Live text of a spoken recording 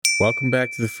Welcome back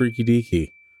to the Freaky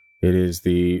Deaky. It is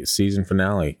the season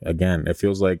finale. Again, it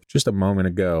feels like just a moment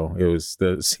ago it was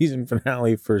the season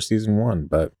finale for season 1,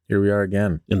 but here we are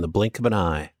again. In the blink of an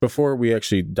eye. Before we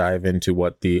actually dive into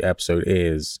what the episode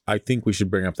is, I think we should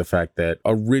bring up the fact that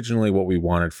originally what we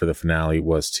wanted for the finale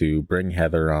was to bring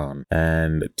Heather on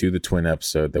and do the twin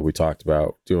episode that we talked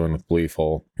about doing with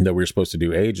Gleeful that we were supposed to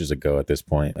do ages ago at this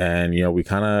point. And, you know, we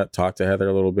kind of talked to Heather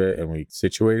a little bit and we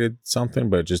situated something,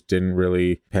 but it just didn't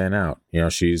really pan out. You know,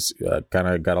 she's kind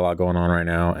of got a lot going on right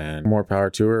now and more power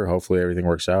to her. Hopefully everything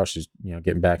works out. She's, you know,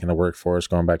 getting back in the workforce,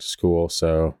 going back to school.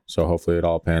 So hopefully it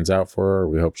all pans out for her.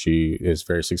 We hope she is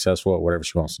very successful at whatever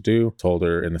she wants to do. Told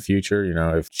her in the future, you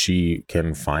know, if she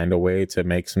can find a way to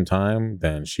make some time,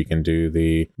 then she can do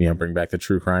the, you know, bring back the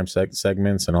true crime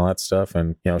segments and all that stuff.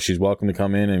 And, you know, she's welcome to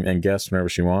come in and guest whenever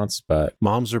she wants, but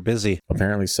moms are busy.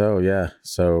 Apparently so, yeah.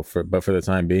 So for the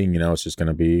time being, you know, it's just going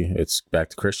to be, it's back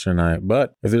to Christian and I.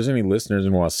 But if there's any listeners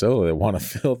in Wasilla that want to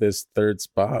fill this third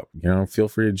spot, you know, feel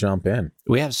free to jump in.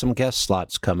 We have some guest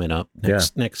slots coming up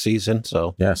next season.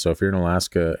 So yeah, so if you're in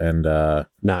Alaska and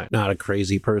not a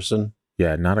crazy person.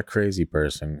 Yeah, not a crazy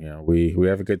person. You know, we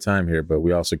have a good time here, but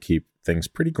we also keep things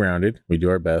pretty grounded. We do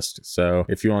our best. So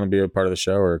if you want to be a part of the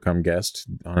show or come guest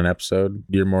on an episode,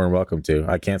 you're more than welcome to.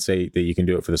 I can't say that you can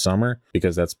do it for the summer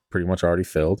because that's pretty much already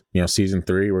filled. You know, season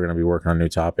 3, we're going to be working on new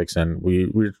topics and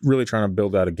we're really trying to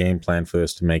build out a game plan for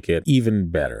this to make it even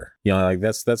better. You know, like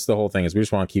that's the whole thing is we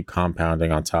just want to keep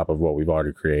compounding on top of what we've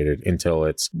already created until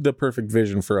it's the perfect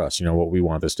vision for us, you know, what we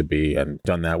want this to be, and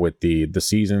done that with the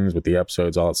seasons, with the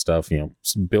episodes, all that stuff, you know,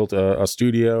 built a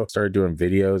studio, started doing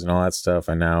videos and all that stuff.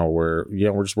 And now we're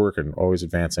just working, always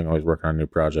advancing, always working on new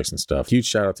projects and stuff. Huge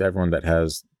shout out to everyone that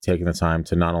has taken the time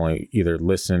to not only either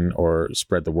listen or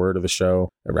spread the word of the show.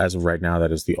 As of right now,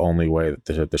 that is the only way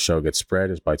that the show gets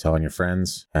spread, is by telling your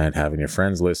friends and having your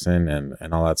friends listen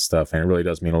and all that stuff. And it really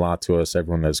does mean a lot to us.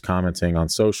 Everyone that's commenting on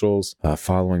socials,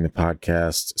 following the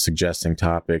podcast, suggesting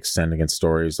topics, sending in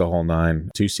stories, the whole 9.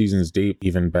 2 seasons deep,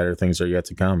 even better things are yet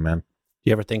to come, man.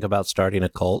 You ever think about starting a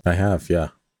cult? I have, yeah.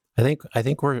 I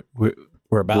think we're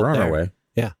about we're on there. our way.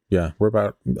 Yeah. We're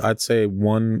about, I'd say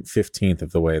 1/15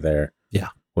 of the way there. Yeah.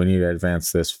 We need to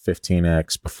advance this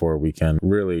 15x before we can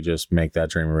really just make that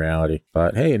dream a reality.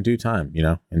 But hey, in due time, you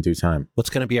know, in due time. What's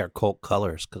going to be our cult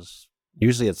colors? Because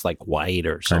usually it's like white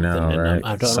or something. I know, right? And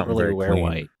I don't Something really very wear clean.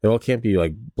 white. Well, it can't be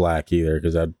like black either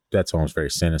because that's almost very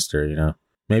sinister, you know?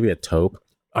 Maybe a taupe.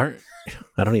 I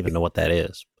don't even know what that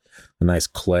is. A nice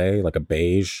clay, like a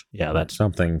beige. Yeah, that's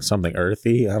something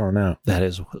earthy. I don't know. That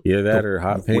is either that or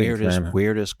hot pink.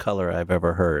 Weirdest color I've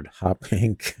ever heard. Hot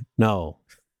pink. No,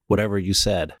 whatever you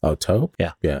said. Oh, taupe.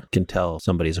 Yeah. Can tell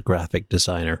somebody's a graphic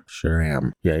designer. Sure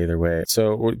am. Yeah. Either way.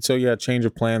 So yeah, change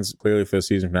of plans clearly for the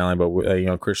season finale. But you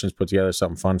know, Christian's put together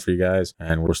something fun for you guys,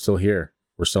 and we're still here.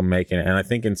 We're still making it. And I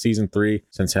think in season 3,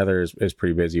 since Heather is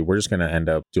pretty busy, we're just going to end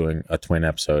up doing a twin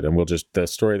episode. And the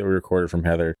story that we recorded from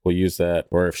Heather, we'll use that.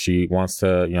 Or if she wants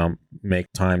to, you know, make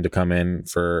time to come in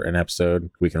for an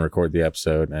episode, we can record the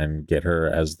episode and get her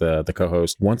as the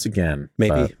co-host once again.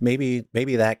 Maybe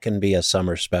that can be a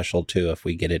summer special too if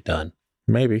we get it done.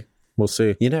 Maybe. We'll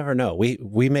see. You never know.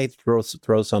 We may throw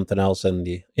something else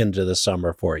into the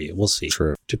summer for you. We'll see.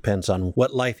 True. Depends on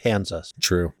what life hands us.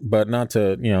 True. But not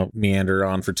to, you know, meander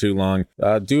on for too long.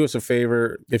 Do us a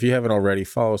favor. If you haven't already,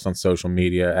 follow us on social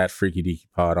media at Freaky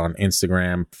Deaky Pod on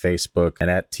Instagram, Facebook,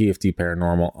 and at TFD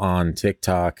Paranormal on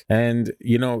TikTok. And,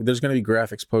 you know, there's going to be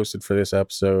graphics posted for this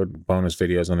episode, bonus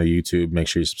videos on the YouTube. Make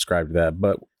sure you subscribe to that.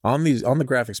 But on the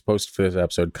graphics posted for this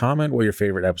episode, comment what your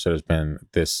favorite episode has been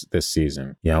this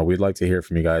season. You know, we'd like to hear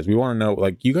from you guys. We want to know,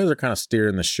 like, you guys are kind of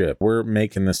steering the ship. We're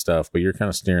making this stuff, but you're kind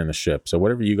of steering the ship. So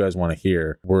whatever you guys want to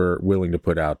hear, we're willing to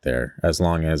put out there, as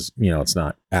long as, you know, it's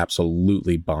not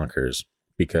absolutely bonkers.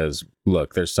 Because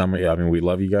look, there's some, I mean, we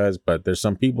love you guys, but there's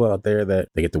some people out there that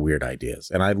they get the weird ideas.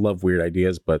 And I love weird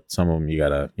ideas, but some of them you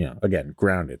gotta, you know, again,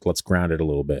 ground it. Let's ground it a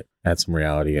little bit. Add some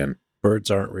reality in. Birds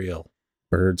aren't real.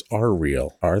 Birds are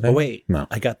real, are they? Oh, wait. No.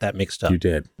 I got that mixed up. You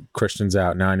did. Christian's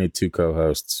out. Now I need 2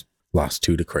 co-hosts. Lost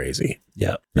 2 to crazy.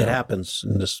 Yeah, it happens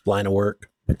in this line of work.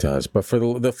 It does. But for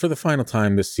the final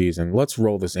time this season, let's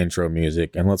roll this intro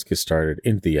music and let's get started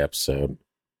into the episode.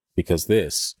 Because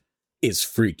this is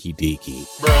Freaky Deaky.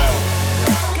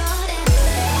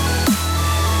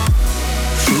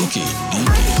 Freaky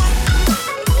Deaky.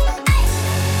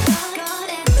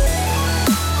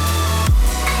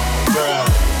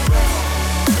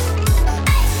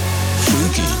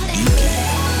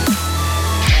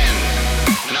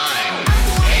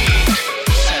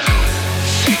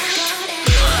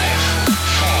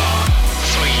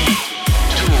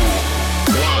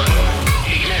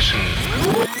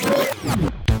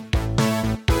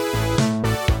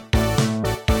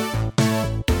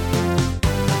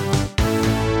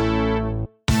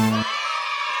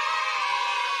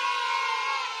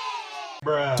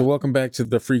 So welcome back to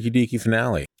the Freaky Deaky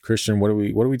finale. Christian, what are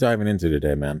we diving into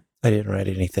today, man? I didn't write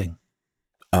anything.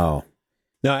 Oh.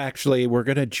 No, actually, we're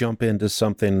going to jump into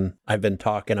something I've been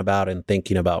talking about and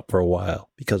thinking about for a while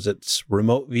because it's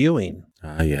remote viewing.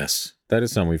 Ah, yes. That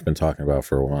is something we've been talking about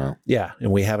for a while. Yeah,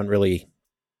 and we haven't really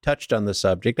touched on the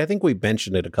subject. I think we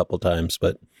mentioned it a couple times,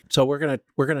 but so we're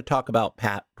gonna talk about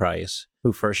Pat Price,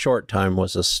 who for a short time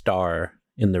was a star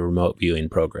in the remote viewing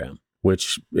program.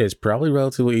 Which is probably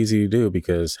relatively easy to do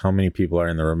because how many people are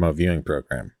in the remote viewing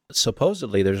program?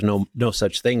 Supposedly, there's no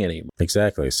such thing anymore.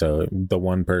 Exactly. So the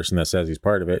one person that says he's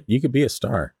part of it, you could be a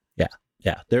star.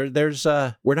 Yeah. There's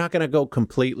we're not going to go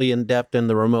completely in depth in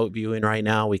the remote viewing right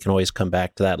now. We can always come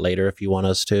back to that later if you want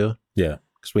us to. Yeah,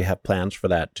 because we have plans for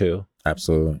that too.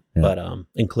 Absolutely. Yeah. But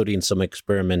including some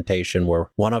experimentation where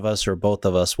one of us or both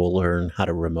of us will learn how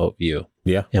to remote view.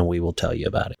 Yeah. And we will tell you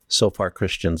about it. So far,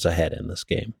 Christian's ahead in this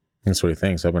game. That's what he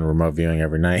thinks. I've been remote viewing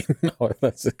every night. No,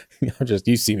 that's just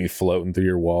you see me floating through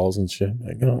your walls and shit.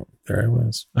 Like, oh, there I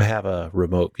was. I have a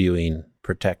remote viewing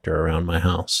protector around my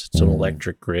house. It's an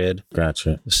electric grid.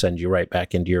 Gotcha. Send you right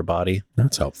back into your body.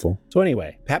 That's helpful. So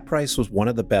anyway, Pat Price was one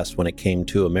of the best when it came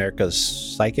to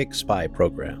America's psychic spy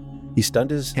program. He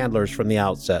stunned his handlers from the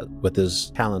outset with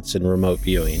his talents in remote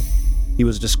viewing. He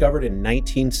was discovered in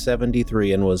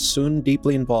 1973 and was soon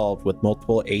deeply involved with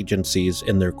multiple agencies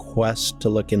in their quest to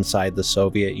look inside the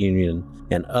Soviet Union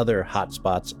and other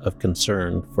hotspots of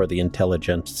concern for the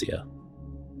intelligentsia.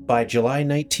 By July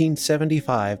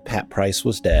 1975, Pat Price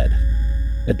was dead,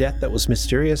 a death that was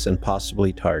mysterious and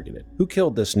possibly targeted. Who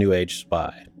killed this New Age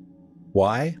spy?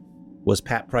 Why? Was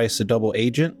Pat Price a double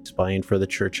agent spying for the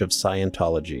Church of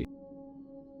Scientology?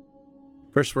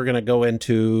 First, we're going to go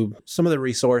into some of the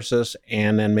resources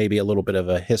and then maybe a little bit of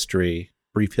a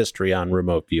brief history on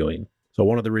remote viewing. So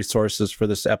one of the resources for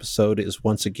this episode is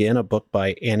once again a book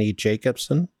by Annie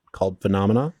Jacobson called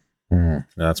Phenomena.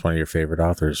 That's one of your favorite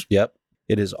authors. Yep.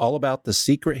 It is all about the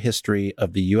secret history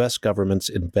of the U.S. government's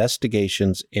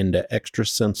investigations into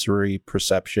extrasensory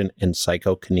perception and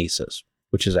psychokinesis,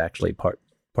 which is actually part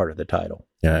of the title.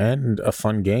 Yeah, and a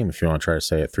fun game if you want to try to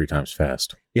say it 3 times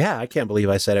fast. Yeah, I can't believe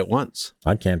I said it once.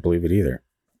 I can't believe it either.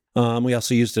 We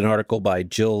also used an article by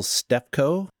Jill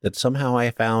Stefko that somehow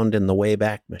I found in the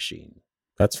Wayback Machine.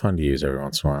 That's fun to use every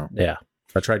once in a while. Yeah.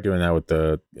 I tried doing that with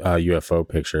the UFO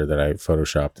picture that I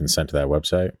photoshopped and sent to that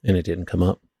website. And it didn't come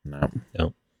up?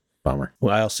 No. Bummer.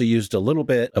 Well, I also used a little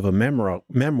bit of a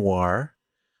memoir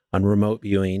on remote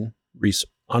viewing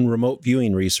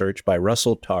research by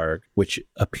Russell Targ, which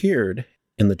appeared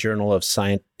in the Journal of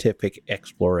Scientific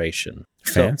Exploration.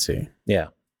 Fancy.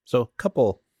 So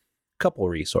couple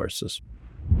resources.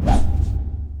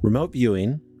 Remote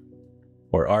viewing,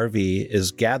 or RV,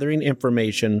 is gathering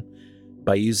information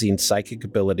by using psychic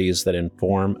abilities that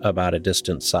inform about a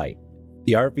distant site.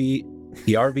 The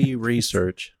RV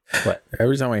research. What?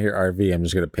 Every time I hear RV, I'm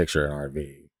just going to picture an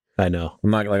RV. I know. I'm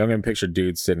going to picture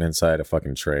dudes sitting inside a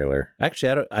fucking trailer.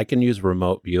 Actually, I can use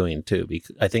remote viewing too,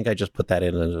 because I think I just put that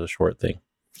in as a short thing.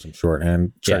 Some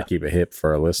shorthand. Try to keep it hip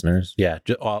for our listeners. Yeah.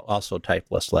 Also type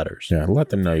less letters. Yeah. Let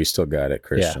them know you still got it,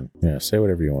 Christian. Yeah. Say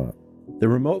whatever you want. The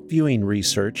remote viewing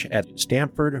research at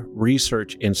Stanford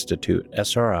Research Institute,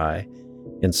 SRI,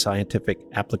 and Scientific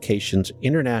Applications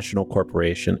International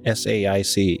Corporation,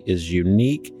 SAIC, is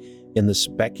unique in the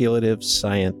speculative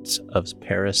science of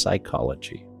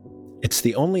parapsychology. It's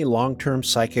the only long-term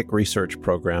psychic research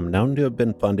program known to have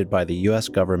been funded by the U.S.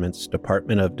 government's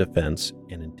Department of Defense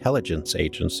and intelligence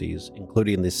agencies,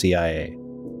 including the CIA.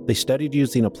 They studied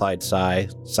using applied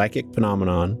psychic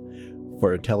phenomenon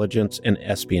for intelligence and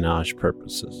espionage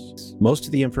purposes. Most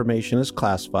of the information is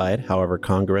classified. However,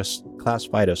 Congress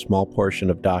classified a small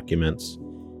portion of documents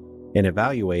and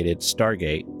evaluated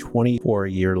Stargate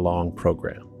 24-year-long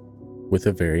program. With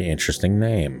a very interesting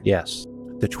name. Yes.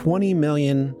 The $20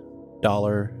 million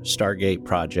Stargate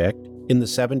project in the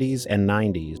 70s and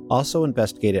 90s also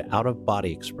investigated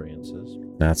out-of-body experiences.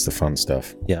 That's the fun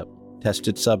stuff. Yep.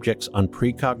 Tested subjects on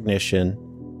precognition,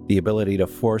 the ability to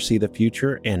foresee the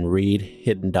future, and read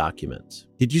hidden documents.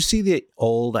 Did you see the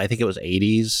old, I think it was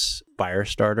 80s,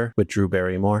 Firestarter with Drew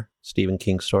Barrymore, Stephen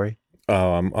King story?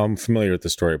 Oh, I'm familiar with the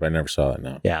story, but I never saw it,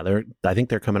 no. Yeah, I think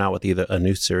they're coming out with either a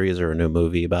new series or a new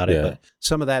movie about it. But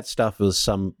some of that stuff was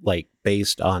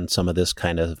based on some of this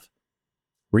kind of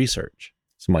research.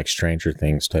 Some Stranger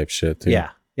Things type shit, too.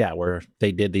 Yeah, where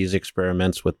they did these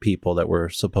experiments with people that were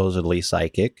supposedly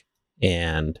psychic.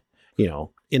 And,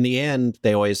 in the end,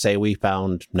 they always say we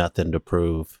found nothing to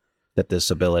prove that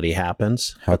this ability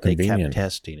happens. How but convenient. They kept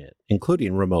testing it,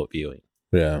 including remote viewing.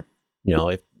 Yeah.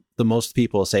 If the most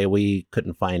people say we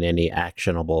couldn't find any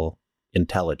actionable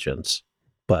intelligence,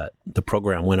 But the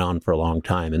program went on for a long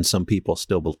time, and some people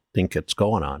still think it's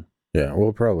going on. Yeah, well,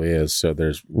 it probably is. So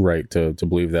there's right to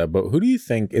believe that. But who do you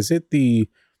think, would it be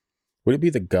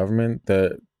the government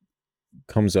that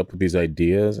comes up with these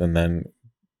ideas and then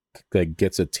like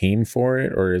gets a team for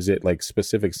it? Or is it like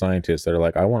specific scientists that are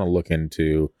like, I want to look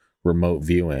into remote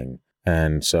viewing,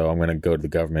 and so I'm going to go to the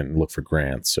government and look for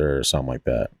grants or something like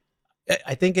that?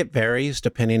 I think it varies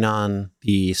depending on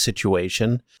the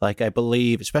situation. Like I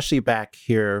believe, especially back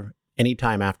here,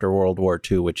 anytime after World War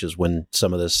II, which is when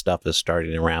some of this stuff is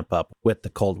starting to ramp up with the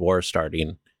Cold War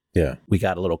starting. Yeah. We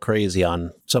got a little crazy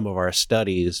on some of our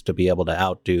studies to be able to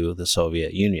outdo the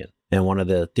Soviet Union. And one of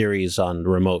the theories on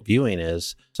remote viewing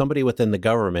is somebody within the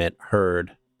government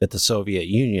heard that the Soviet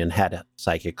Union had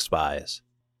psychic spies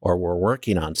or were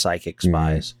working on psychic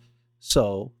spies.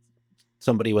 So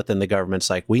somebody within the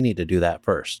government's like, we need to do that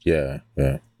first. Yeah.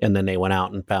 And then they went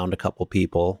out and found a couple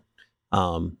people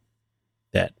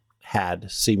that had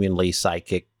seemingly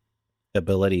psychic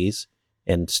abilities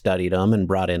and studied them and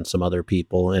brought in some other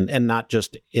people. And not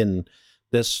just in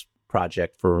this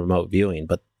project for remote viewing,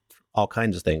 but all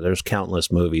kinds of things. There's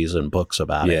countless movies and books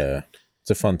about it. Yeah.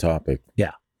 It's a fun topic.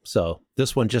 Yeah. So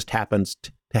this one just happens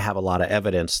to have a lot of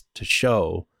evidence to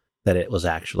show that it was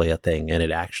actually a thing, and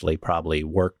it actually probably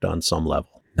worked on some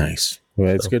level. Nice. Well,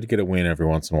 it's good to get a win every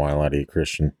once in a while out of you,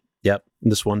 Christian. Yep.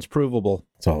 This one's provable.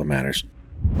 That's all that matters.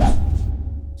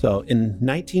 So in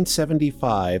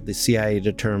 1975, the CIA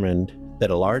determined that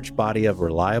a large body of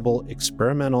reliable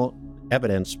experimental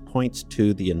evidence points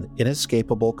to the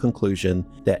inescapable conclusion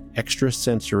that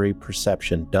extrasensory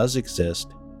perception does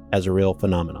exist as a real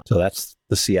phenomenon. So that's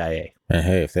the CIA. And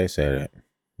hey, if they said it,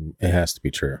 it has to be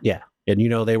true. Yeah. And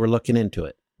they were looking into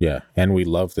it. Yeah. And we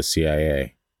love the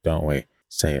CIA, don't we?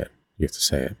 Say it. You have to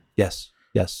say it. Yes.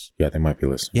 Yeah, they might be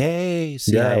listening. Yay,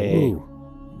 CIA. Yeah,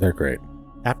 woo. They're great.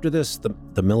 After this,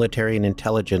 the military and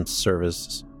intelligence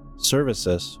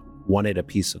services wanted a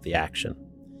piece of the action.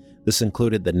 This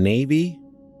included the Navy,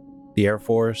 the Air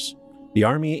Force, the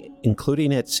Army,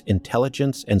 including its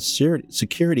Intelligence and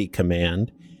Security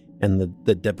Command, and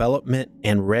the Development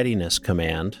and Readiness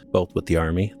Command, both with the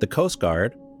Army, the Coast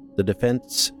Guard, the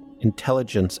Defense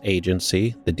Intelligence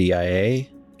Agency, the DIA,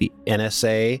 the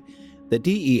NSA, the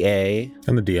DEA.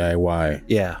 And the DIY.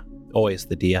 Yeah, always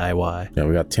the DIY. Yeah,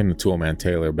 we got Tim the Toolman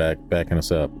Taylor backing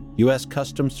us up. U.S.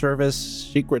 Customs Service,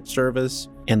 Secret Service,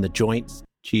 and the Joint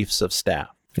Chiefs of Staff.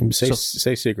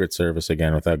 Say Secret Service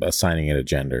again without assigning it a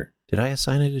gender. Did I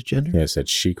assign it a gender? Yeah, I said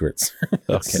secrets.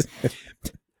 Okay.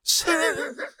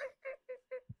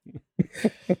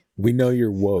 We know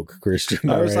you're woke, Christian.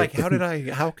 I was like,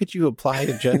 how could you apply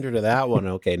a gender to that one?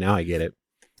 Okay, now I get it.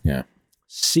 Yeah.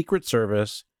 Secret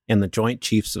Service and the Joint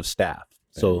Chiefs of Staff.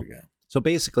 So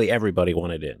basically everybody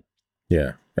wanted in.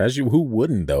 Yeah. Who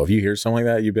wouldn't though? If you hear something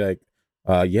like that, you'd be like,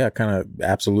 yeah, kind of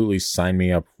absolutely sign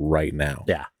me up right now.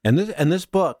 Yeah. And this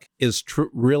book is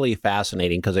really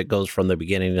fascinating because it goes from the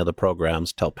beginning of the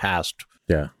programs till past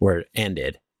where it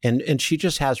ended. And she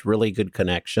just has really good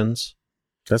connections.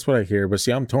 That's what I hear. But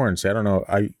see, I'm torn. See, I don't know.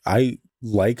 I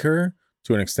like her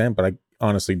to an extent, but I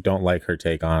honestly don't like her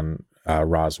take on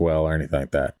Roswell or anything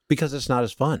like that. Because it's not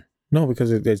as fun. No,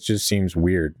 because it just seems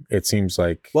weird. It seems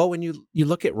like... Well, when you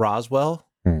look at Roswell,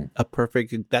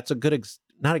 that's a good...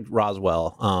 Not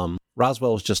Roswell.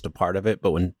 Roswell was just a part of it,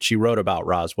 but when she wrote about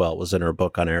Roswell, it was in her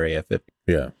book on Area 50.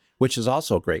 Yeah. Which is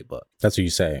also a great book. That's what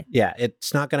you say. Yeah,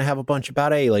 it's not going to have a bunch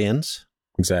about aliens.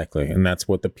 Exactly. And that's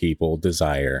what the people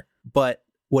desire. But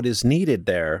what is needed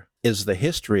there is the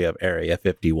history of Area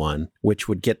 51, which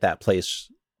would get that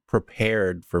place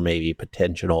prepared for maybe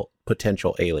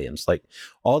potential aliens. Like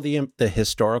all the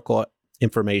historical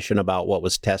information about what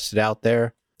was tested out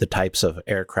there, the types of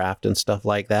aircraft and stuff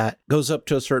like that, goes up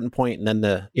to a certain point and then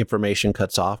the information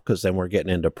cuts off because then we're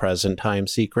getting into present time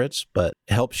secrets, but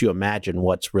it helps you imagine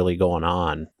what's really going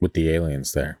on. With the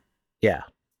aliens there. Yeah.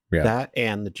 That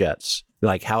and the jets.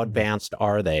 Like how advanced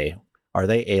are they? Are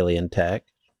they alien tech?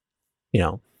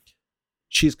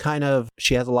 She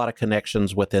has a lot of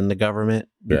connections within the government,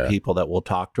 the people that will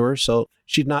talk to her. So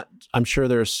I'm sure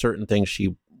there's certain things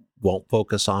she won't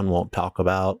focus on, won't talk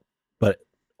about, but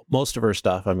most of her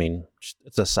stuff, I mean,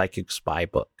 it's a psychic spy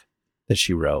book that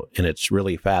she wrote. And it's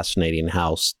really fascinating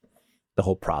how the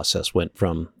whole process went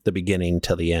from the beginning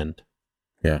to the end.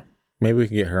 Yeah. Maybe we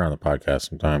can get her on the podcast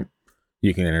sometime.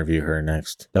 You can interview her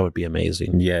next. That would be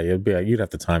amazing. Yeah, you'd have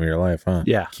the time of your life, huh?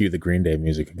 Yeah. Cue the Green Day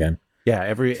music again. Yeah,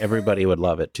 everybody would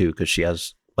love it too, because she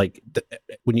has, like,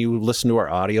 when you listen to her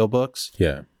audiobooks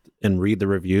and read the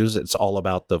reviews, it's all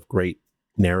about the great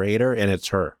narrator, and it's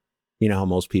her. You know how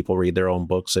most people read their own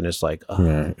books and it's like,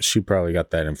 Yeah, she probably got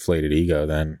that inflated ego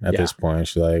then at this point.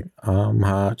 She's like, I'm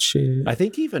hot shit. I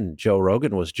think even Joe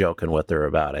Rogan was joking with her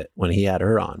about it when he had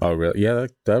her on. Oh, really? Yeah,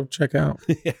 that would check out.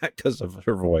 Yeah, because of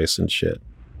her voice and shit.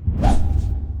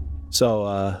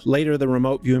 So later, the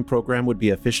remote viewing program would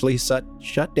be officially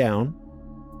shut down,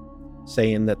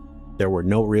 saying that there were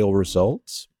no real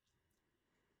results.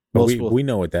 But we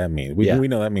know what that means. We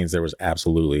know that means there was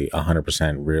absolutely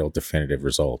 100% real definitive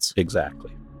results.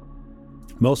 Exactly.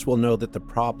 Most will know that the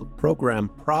program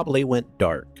probably went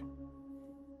dark,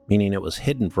 meaning it was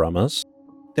hidden from us.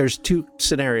 There's two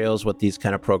scenarios with these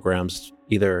kind of programs.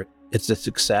 Either it's a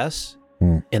success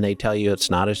and they tell you it's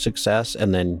not a success,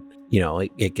 and then, you know,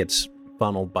 it gets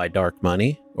funneled by dark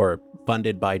money or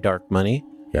funded by dark money.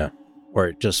 Yeah.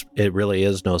 Or it really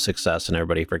is no success and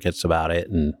everybody forgets about it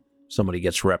and somebody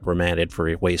gets reprimanded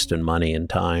for wasting money and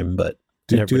time. But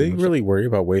do they really worry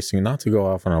about wasting, not to go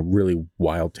off on a really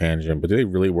wild tangent, but do they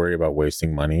really worry about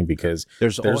wasting money? Because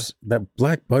there's that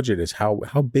black budget is how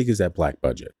big is that black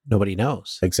budget? Nobody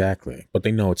knows. Exactly. But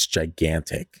they know it's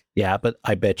gigantic. Yeah, but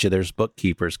I bet you there's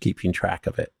bookkeepers keeping track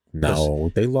of it. No,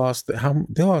 they lost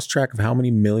track of how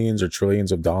many millions or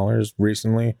trillions of dollars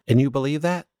recently. And you believe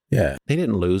that? Yeah. They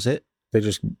didn't lose it. They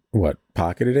just,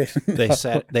 pocketed it?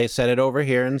 They set it over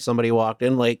here and somebody walked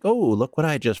in like, oh, look what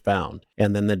I just found.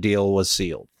 And then the deal was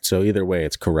sealed. So either way,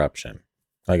 it's corruption.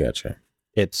 I got you.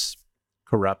 It's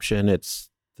corruption. It's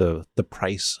the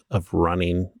price of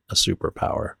running a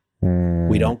superpower.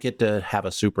 We don't get to have a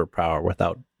superpower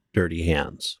without dirty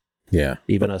hands. Yeah.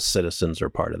 Even us citizens are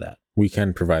part of that. We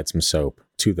can provide some soap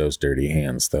to those dirty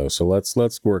hands, though. So let's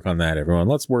work on that, everyone.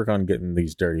 Let's work on getting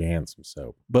these dirty hands some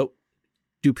soap. But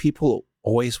do people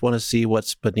always want to see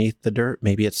what's beneath the dirt?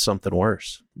 Maybe it's something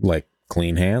worse. Like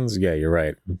clean hands? Yeah, you're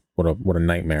right. What a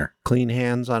nightmare. Clean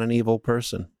hands on an evil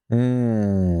person.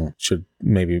 Should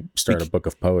maybe start a book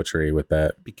of poetry with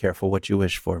that. Be careful what you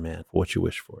wish for, man. What you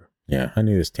wish for. Yeah, I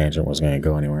knew this tangent wasn't going to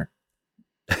go anywhere.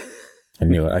 I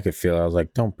knew it. I could feel it. I was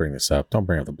like, don't bring this up. Don't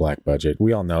bring up the black budget.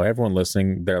 We all know. Everyone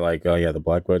listening, they're like, oh, yeah, the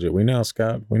black budget. We know,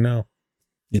 Scott. We know.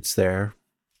 It's there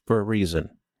for a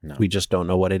reason. No. We just don't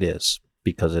know what it is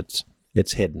because it's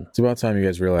hidden. It's about time you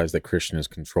guys realize that Christian is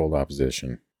controlled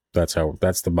opposition. That's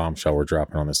the bombshell we're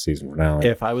dropping on this season finale.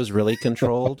 If I was really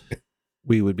controlled,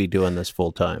 we would be doing this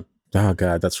full time. Oh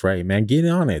God, that's right, man. Get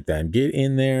on it then. Get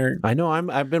in there. I know.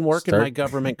 I've been working my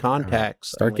government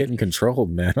contacts. Start getting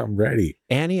controlled, man. I'm ready.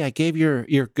 Annie, I gave your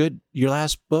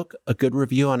last book a good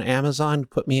review on Amazon.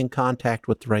 Put me in contact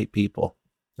with the right people.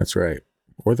 That's right.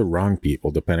 Or the wrong people,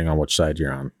 depending on which side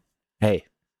you're on. Hey,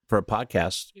 for a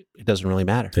podcast, it doesn't really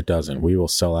matter. It doesn't. We will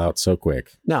sell out so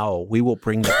quick. No, we will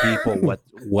bring the people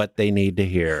what they need to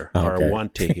hear or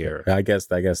want to hear. I guess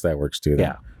that works too.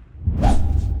 Then. Yeah.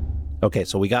 Okay,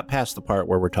 so we got past the part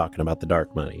where we're talking about the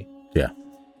dark money. Yeah.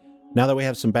 Now that we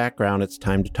have some background, it's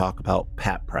time to talk about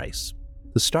Pat Price,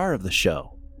 the star of the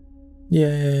show.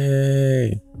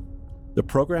 Yay! The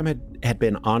program had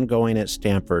been ongoing at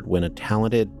Stanford when a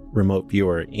talented remote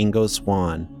viewer, Ingo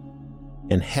Swann,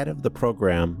 and head of the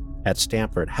program at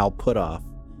Stanford, Hal Puthoff,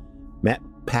 met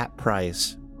Pat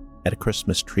Price at a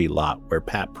Christmas tree lot where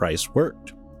Pat Price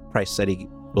worked. Price said he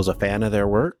was a fan of their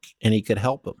work and he could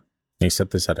help him. They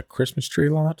set this at a Christmas tree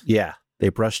lot? Yeah, they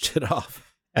brushed it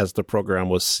off as the program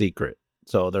was secret.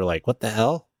 So they're like, what the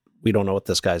hell? We don't know what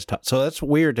this guy's talking. So that's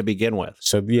weird to begin with.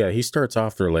 So yeah, he starts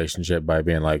off the relationship by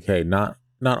being like, hey, not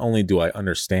only do I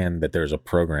understand that there's a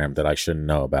program that I shouldn't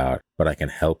know about, but I can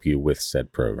help you with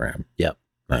said program. Yep.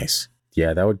 Nice.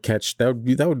 Yeah, that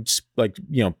would like,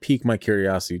 pique my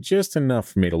curiosity just enough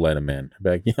for me to let him in. I'd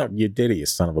be like, you did it, you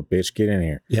son of a bitch. Get in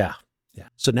here. Yeah. Yeah.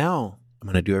 So now I'm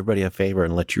going to do everybody a favor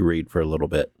and let you read for a little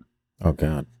bit. Oh,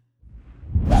 God.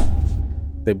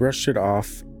 They brushed it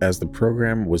off as the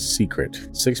program was secret.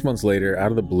 6 months later,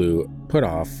 out of the blue,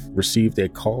 Puthoff received a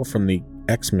call from the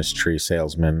Xmas tree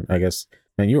salesman. I guess,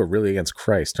 man, you are really against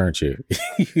Christ, aren't you?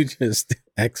 You just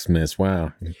Xmas,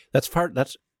 wow.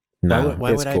 No,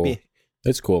 why would cool. I be?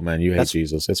 It's cool, man. You hate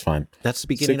Jesus. It's fine. That's the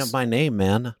beginning of my name,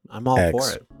 man. I'm all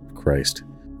for it. Christ.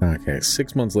 Okay,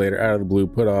 6 months later, out of the blue,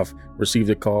 Puthoff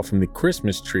received a call from the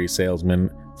Christmas tree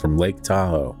salesman from Lake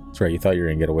Tahoe. That's right, you thought you were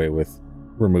going to get away with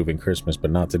removing Christmas,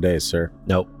 but not today, sir.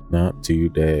 Nope. Not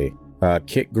today.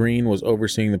 Kit Green was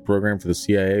overseeing the program for the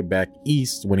CIA back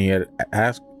east when he had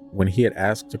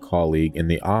asked a colleague in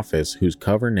the office whose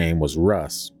cover name was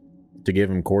Russ to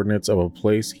give him coordinates of a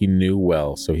place he knew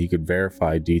well so he could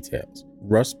verify details.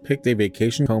 Russ picked a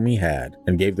vacation home he had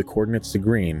and gave the coordinates to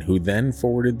Green, who then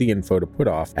forwarded the info to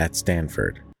Puthoff at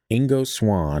Stanford. Ingo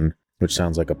Swann, which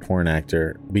sounds like a porn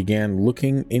actor, began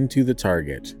looking into the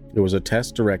target. It was a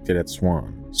test directed at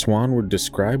Swan. Swan would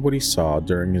describe what he saw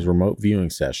during his remote viewing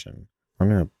session. I'm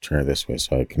going to turn it this way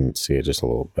so I can see it just a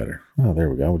little better. Oh, there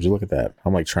we go. Would you look at that?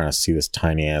 I'm like trying to see this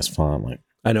tiny ass font. Like,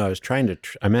 I know I was trying to,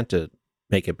 I meant to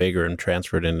make it bigger and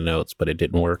transfer it into notes, but it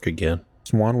didn't work again.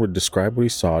 Swan would describe what he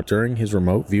saw during his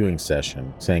remote viewing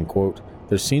session, saying, quote,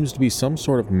 "There seems to be some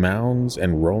sort of mounds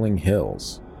and rolling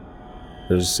hills.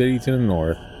 There's a city to the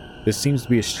north. This seems to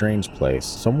be a strange place,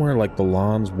 somewhere like the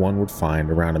lawns one would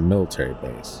find around a military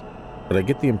base. But I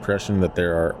get the impression that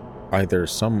there are either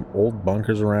some old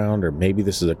bunkers around or maybe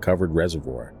this is a covered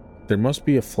reservoir. There must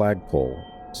be a flagpole,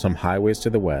 some highways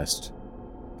to the west,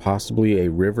 possibly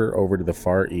a river over to the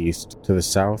far east, to the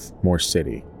south, more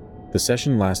city." The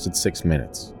session lasted 6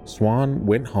 minutes. Swan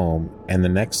went home and the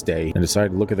next day and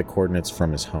decided to look at the coordinates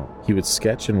from his home. He would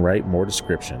sketch and write more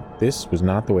description. This was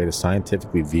not the way to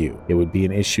scientifically view. It would be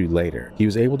an issue later. He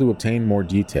was able to obtain more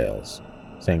details,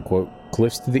 saying, quote,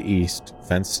 "Cliffs to the east,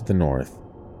 fence to the north.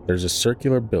 There's a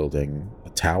circular building, a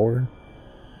tower,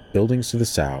 buildings to the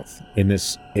south. In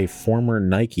this, a former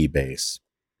Nike base."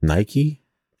 Nike?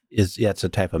 Yeah, it's a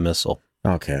type of missile.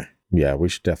 Okay. Yeah, we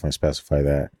should definitely specify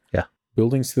that. Yeah.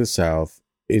 Buildings to the south.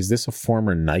 Is this a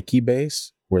former Nike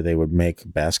base where they would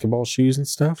make basketball shoes and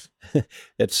stuff?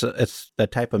 It's the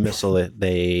type of missile that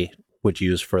they would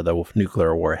use for the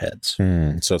nuclear warheads.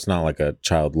 So it's not like a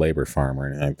child labor farm or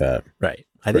anything like that. Right.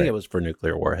 I think it was for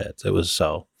nuclear warheads. It was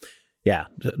so. Yeah.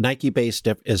 Nike base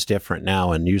is different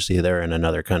now, and usually they're in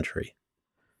another country.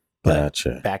 But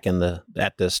Gotcha. back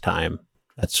at this time,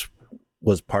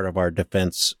 was part of our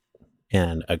defense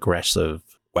and aggressive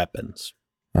weapons.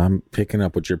 I'm picking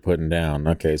up what you're putting down.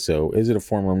 Okay, so is it a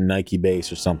former Nike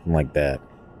base or something like that?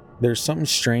 There's something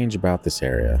strange about this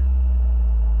area.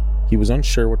 He was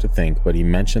unsure what to think, but he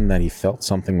mentioned that he felt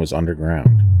something was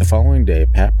underground. The following day,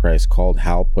 Pat Price called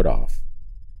Hal Putoff.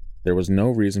 There was no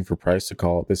reason for Price to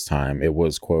call at this time. It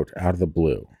was, quote, out of the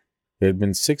blue. It had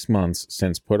been 6 months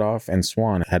since Putoff and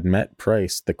Swan had met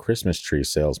Price, the Christmas tree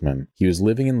salesman. He was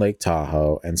living in Lake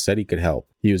Tahoe and said he could help.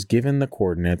 He was given the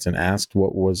coordinates and asked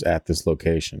what was at this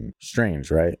location. Strange,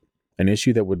 right? An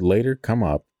issue that would later come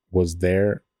up was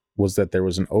that there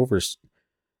was an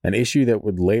issue that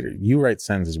would later... You write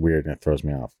sentences weird and it throws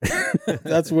me off.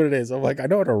 That's what it is. I'm like, I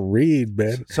know how to read,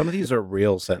 man. Some of these are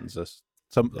real sentences.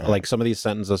 Some of these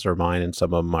sentences are mine and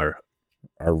some of them are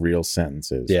real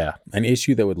sentences. Yeah. An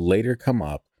issue that would later come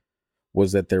up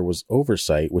was that there was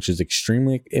oversight, which is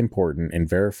extremely important in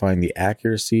verifying the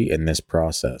accuracy in this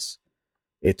process.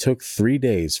 It took 3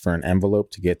 days for an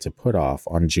envelope to get to Putoff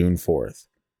on June 4th.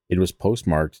 It was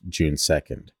postmarked June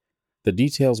 2nd. The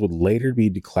details would later be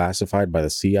declassified by the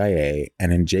CIA,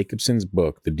 and in Jacobson's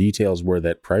book, the details were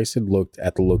that Price had looked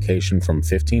at the location from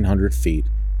 1,500 feet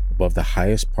above the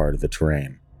highest part of the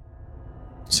terrain,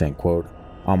 saying, quote,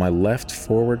 "On my left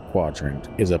forward quadrant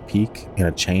is a peak in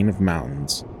a chain of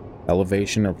mountains,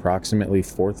 elevation approximately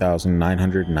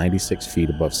 4,996 feet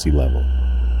above sea level.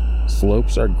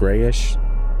 Slopes are grayish,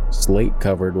 slate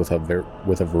covered with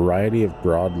a variety of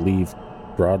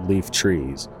broadleaf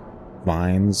trees,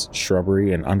 vines,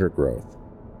 shrubbery, and undergrowth.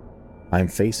 I am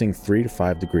facing 3 to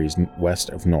 5 degrees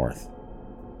west of north."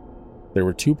 There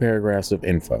were 2 paragraphs of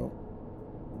info.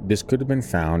 This could have been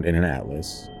found in an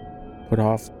atlas.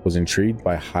 Putoff was intrigued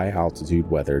by high-altitude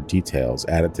weather details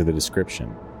added to the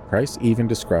description. Price even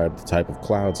described the type of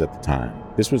clouds at the time.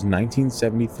 This was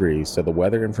 1973, so the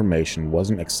weather information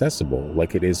wasn't accessible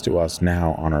like it is to us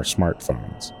now on our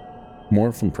smartphones.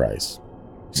 More from Price,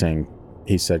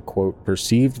 he said, quote,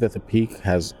 "Perceived that the peak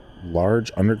has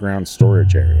large underground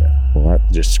storage area." Well,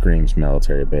 that just screams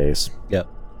military base. Yep.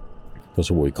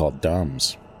 Those are what we call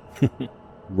dumbs.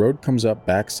 Road comes up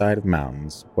backside of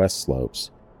mountains, west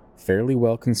slopes, fairly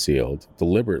well concealed,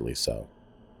 deliberately so.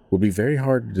 Would be very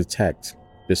hard to detect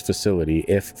this facility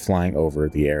if flying over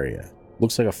the area.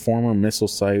 Looks like a former missile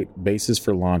site, bases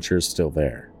for launchers still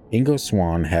there. Ingo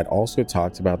Swan had also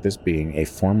talked about this being a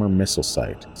former missile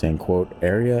site, saying, quote,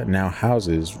 "Area now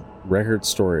houses record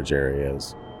storage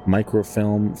areas,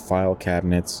 microfilm file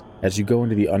cabinets. As you go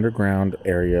into the underground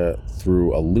area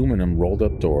through aluminum rolled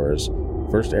up doors,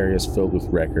 first areas filled with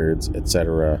records,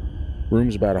 etc.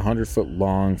 Rooms about 100 foot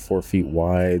long, 4 feet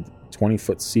wide,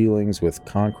 20-foot ceilings with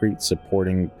concrete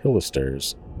supporting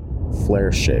pilasters,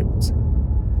 flare-shaped."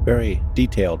 Very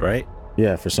detailed, right?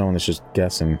 Yeah, for someone that's just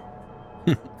guessing.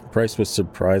 Price was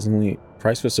surprisingly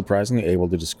able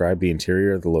to describe the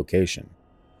interior of the location.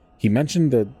 He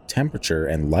mentioned the temperature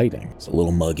and lighting. It's a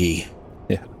little muggy.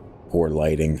 Yeah. Poor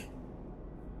lighting.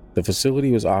 The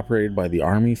facility was operated by the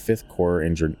Army 5th Corps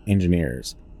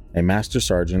engineers. A Master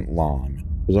Sergeant Long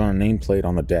was on a nameplate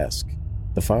on the desk.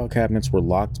 The file cabinets were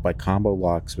locked by combo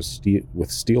locks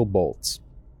with steel bolts.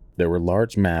 There were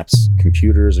large maps,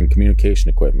 computers, and communication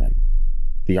equipment.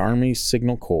 The Army's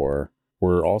Signal Corps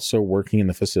were also working in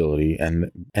the facility,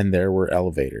 and there were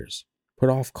elevators.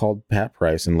 Putoff called Pat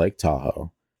Price in Lake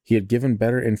Tahoe. He had given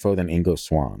better info than Ingo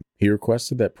Swann. He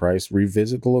requested that Price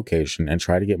revisit the location and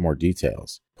try to get more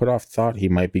details. Putoff thought he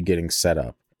might be getting set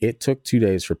up. It took 2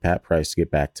 days for Pat Price to get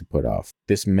back to Putoff.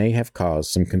 This may have caused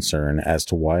some concern as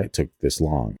to why it took this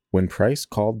long. When Price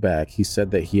called back, he said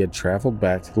that he had traveled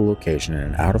back to the location in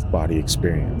an out-of-body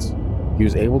experience. He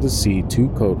was able to see 2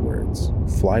 code words,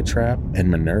 Flytrap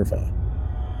and Minerva.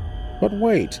 But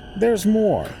wait, there's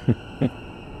more!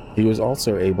 He was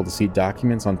also able to see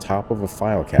documents on top of a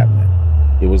file cabinet.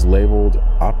 It was labeled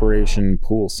Operation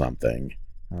Pool Something.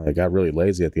 They got really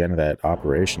lazy at the end of that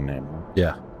operation name.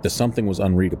 Yeah. The something was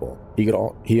unreadable.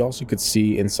 He also could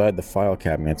see inside the file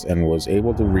cabinets and was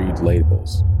able to read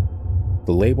labels.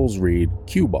 The labels read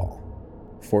Cue Ball,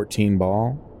 14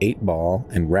 Ball, 8 Ball,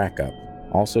 and Rack Up.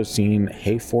 Also seen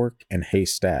Hayfork and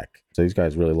Haystack. So these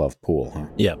guys really love pool, huh?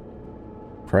 Yeah.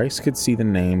 Price could see the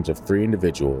names of 3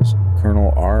 individuals,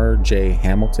 Colonel R.J.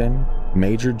 Hamilton,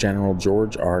 Major General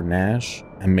George R. Nash,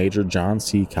 and Major John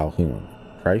C. Calhoun.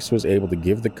 Price was able to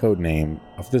give the code name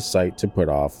of the site to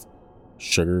Putoff,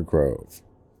 Sugar Grove.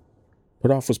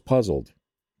 Putoff was puzzled.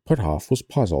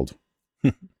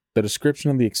 The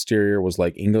description of the exterior was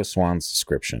like Ingo Swann's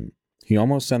description. He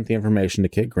almost sent the information to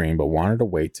Kit Green, but wanted to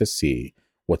wait to see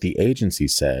what the agency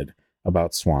said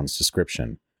about Swann's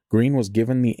description. Green was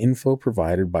given the info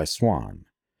provided by Swann.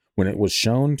 When it was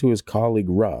shown to his colleague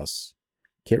Russ,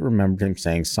 Kit remembered him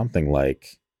saying something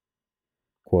like,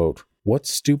 quote, "What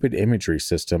stupid imagery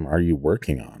system are you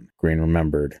working on?" Green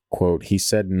remembered, quote, "He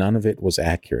said none of it was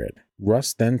accurate."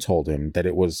 Russ then told him that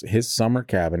it was his summer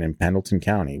cabin in Pendleton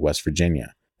County, West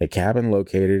Virginia, a cabin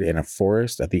located in a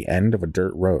forest at the end of a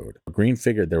dirt road. Green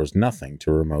figured there was nothing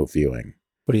to remote viewing.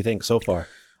 What do you think so far?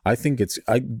 I think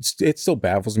it still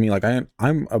baffles me. Like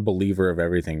I'm a believer of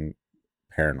everything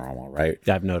paranormal, right?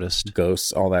 Yeah, I've noticed.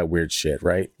 Ghosts, all that weird shit,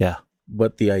 right? Yeah.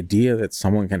 But the idea that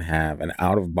someone can have an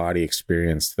out-of-body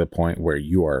experience to the point where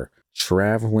you are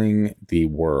traveling the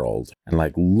world and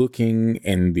like looking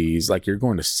in these, like you're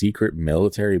going to secret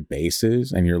military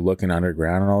bases and you're looking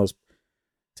underground and all this.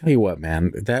 Tell you what,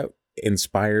 man, that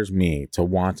inspires me to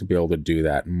want to be able to do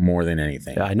that more than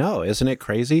anything. Yeah, I know. Isn't it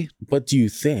crazy? But do you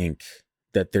think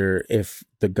that if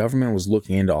the government was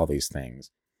looking into all these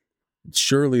things,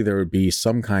 surely there would be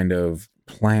some kind of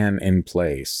plan in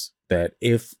place that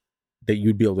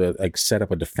you'd be able to like set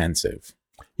up a defensive?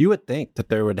 You would think that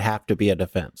there would have to be a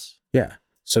defense. Yeah.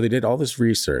 So they did all this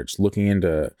research looking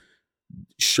into,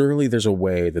 surely there's a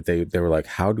way that they were like,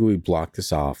 how do we block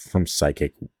this off from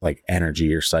psychic like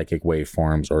energy or psychic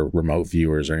waveforms or remote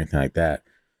viewers or anything like that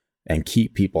and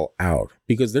keep people out?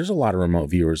 Because there's a lot of remote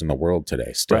viewers in the world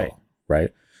today still.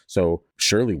 Right? So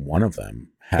surely one of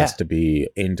them has to be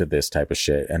into this type of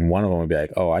shit. And one of them would be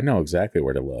like, oh, I know exactly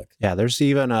where to look. Yeah, there's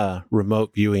even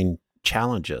remote viewing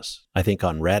challenges, I think,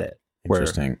 on Reddit.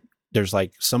 Interesting. Where there's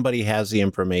like somebody has the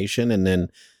information and then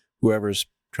whoever's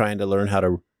trying to learn how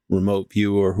to remote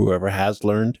view or whoever has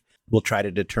learned will try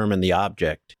to determine the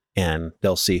object and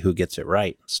they'll see who gets it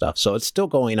right and stuff. So it's still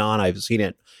going on. I've seen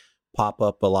it pop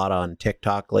up a lot on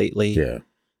TikTok lately. Yeah.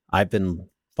 I've been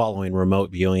following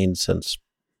remote viewing since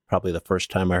probably the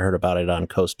first time I heard about it on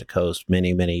Coast to Coast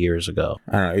many, many years ago.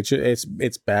 I don't know.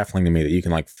 It's baffling to me that you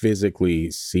can like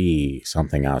physically see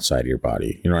something outside of your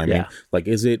body. You know what I mean? Like,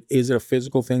 is it a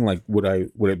physical thing? Like, would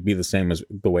it be the same as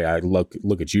the way I look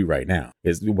at you right now?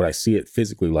 Would I see it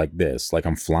physically like this? Like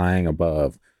I'm flying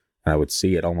above and I would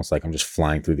see it almost like I'm just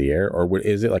flying through the air? Or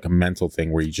is it like a mental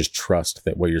thing where you just trust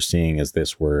that what you're seeing is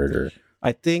this word? Or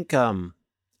I think,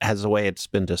 as the way it's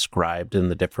been described in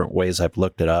the different ways I've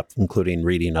looked it up, including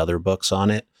reading other books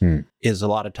on it, is a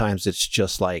lot of times it's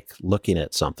just like looking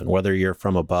at something, whether you're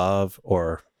from above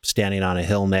or standing on a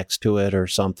hill next to it or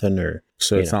something. Or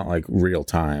so it's not like real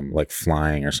time, like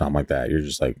flying or something like that. You're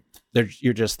just like,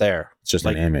 you're just there. It's just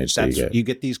like an image that you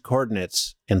get these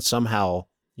coordinates and somehow,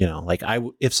 like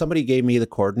if somebody gave me the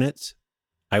coordinates,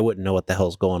 I wouldn't know what the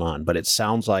hell's going on. But it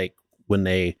sounds like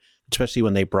especially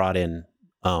when they brought in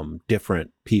different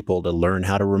people to learn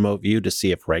how to remote view to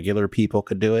see if regular people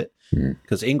could do it.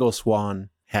 Because Ingo Swann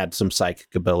had some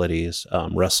psychic abilities.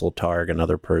 Russell Targ,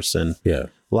 another person. Yeah.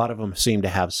 A lot of them seem to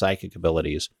have psychic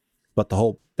abilities, but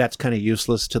that's kind of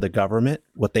useless to the government.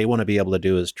 What they want to be able to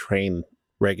do is train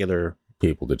regular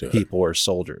people to do people or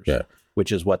soldiers. Yeah.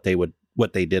 Which is what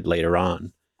they did later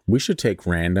on. We should do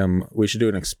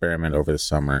an experiment over the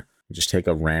summer. Just take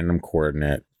a random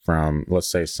coordinate, from, let's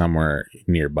say, somewhere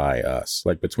nearby us,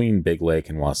 like between Big Lake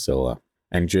and Wasilla,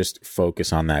 and just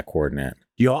focus on that coordinate.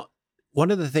 One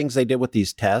of the things they did with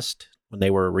these tests when they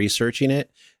were researching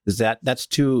it is that that's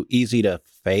too easy to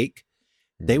fake.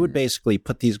 They would basically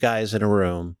put these guys in a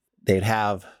room. They'd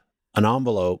have an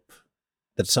envelope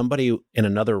that somebody in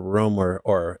another room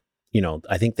or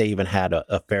I think they even had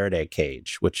a Faraday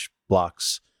cage, which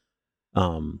blocks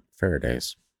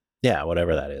Faraday's. Yeah,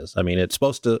 whatever that is. I mean, it's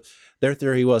supposed to, their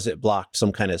theory was it blocked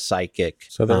some kind of psychic.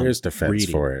 So there is defense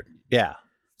reading for it. Yeah,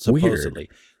 supposedly.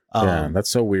 Weird. Yeah, that's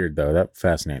so weird, though. That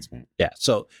fascinates me. Yeah,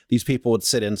 so these people would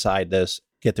sit inside this,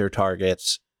 get their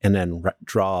targets, and then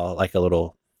draw like a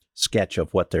little sketch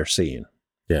of what they're seeing.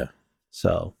 Yeah.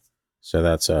 So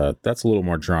that's a little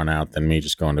more drawn out than me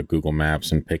just going to Google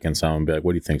Maps and picking some and be like,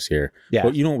 what do you think's here? Yeah.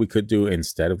 But you know what we could do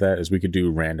instead of that is we could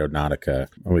do Randonautica,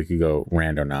 or we could go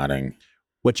randonauting.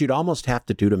 What you'd almost have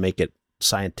to do to make it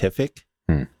scientific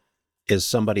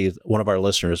is one of our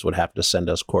listeners would have to send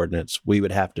us coordinates. We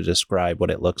would have to describe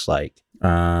what it looks like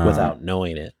without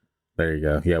knowing it. There you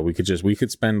go. Yeah, we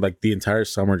could spend like the entire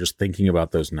summer just thinking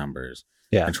about those numbers.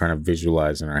 Yeah. And trying to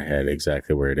visualize in our head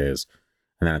exactly where it is.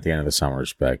 And then at the end of the summer,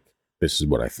 it's like, this is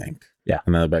what I think. Yeah.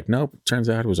 And then they're like, nope, turns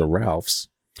out it was a Ralph's.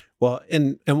 Well,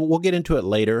 and we'll get into it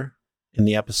later in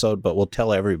the episode, but we'll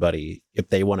tell everybody if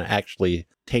they want to actually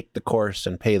take the course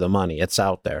and pay the money. It's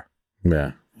out there.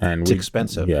 Yeah. And it's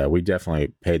expensive. Yeah, we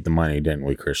definitely paid the money, didn't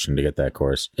we, Christian, to get that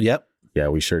course? Yep. Yeah,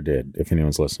 we sure did. If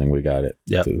anyone's listening, we got it.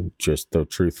 Yep. Just the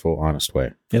truthful, honest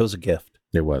way. It was a gift.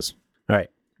 It was. All right.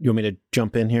 You want me to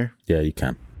jump in here? Yeah, you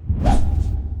can.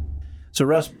 So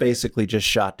Russ basically just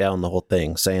shot down the whole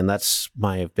thing, saying that's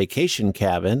my vacation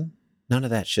cabin. None of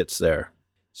that shit's there.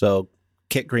 So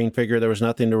Kit Green figured there was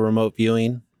nothing to remote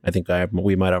viewing. I think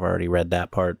we might have already read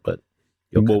that part, but...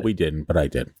 we didn't, but I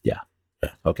did. Yeah.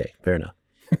 Okay, fair enough.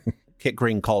 Kit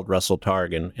Green called Russell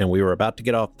Targ, and we were about to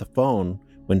get off the phone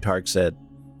when Targ said,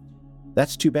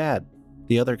 "That's too bad.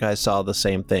 The other guy saw the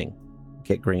same thing."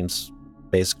 Kit Green's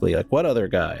basically like, "What other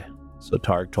guy?" So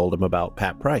Targ told him about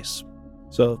Pat Price.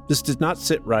 So this did not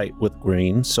sit right with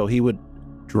Green, so he would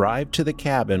drive to the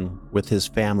cabin with his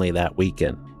family that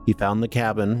weekend. He found the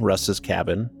cabin, Russ's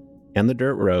cabin, and the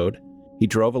dirt road. He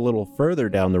drove a little further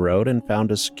down the road and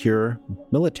found a secure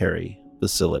military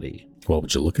facility. Well,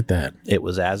 would you look at that? It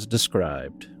was as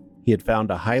described. He had found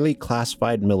a highly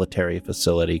classified military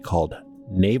facility called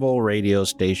Naval Radio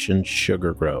Station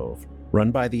Sugar Grove, run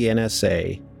by the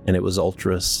NSA, and it was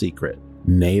ultra secret.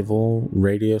 Naval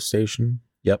Radio Station?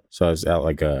 Yep. So it's out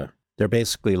like a... They're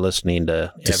basically listening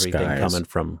to disguise. Everything coming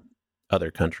from other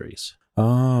countries.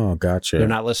 Oh, gotcha. They're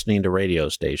not listening to radio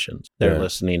stations. They're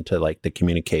listening to like the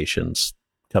communications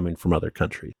coming from other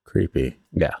countries. Creepy.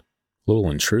 Yeah. A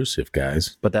little intrusive,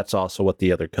 guys. But that's also what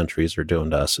the other countries are doing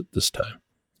to us at this time.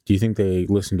 Do you think they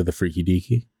listen to the Freaky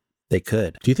Deaky? They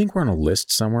could. Do you think we're on a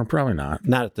list somewhere? Probably not.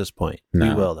 Not at this point. No.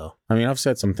 We will, though. I mean, I've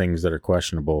said some things that are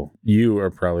questionable. You're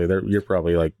probably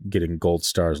like getting gold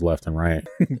stars left and right.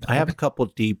 I have a couple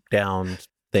deep down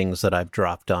things that I've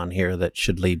dropped on here that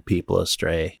should lead people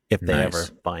astray if they ever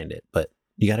find it. But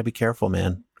you got to be careful,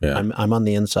 man. Yeah. I'm on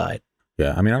the inside.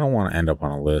 Yeah, I mean, I don't want to end up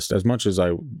on a list. As much as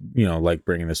I, like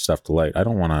bringing this stuff to light, I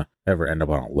don't want to ever end up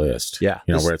on a list. Yeah.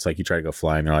 Where it's like you try to go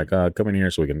fly and they're like, come in here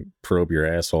so we can probe your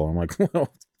asshole. I'm like,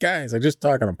 well, guys, I just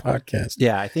talk on a podcast.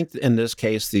 Yeah, I think in this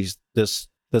case, this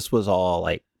was all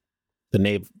like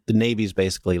the Navy's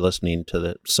basically listening to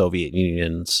the Soviet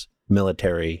Union's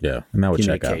military and that would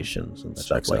communications and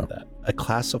stuff like that. A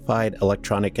classified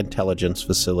electronic intelligence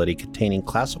facility containing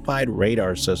classified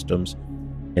radar systems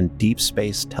and deep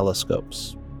space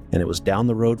telescopes. And it was down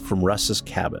the road from Russ's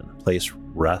cabin, a place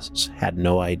Russ had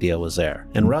no idea was there.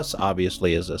 And Russ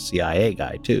obviously is a CIA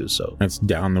guy too, so... It's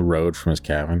down the road from his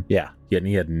cabin? Yeah. And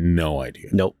he had no idea?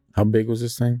 Nope. How big was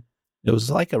this thing? It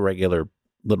was like a regular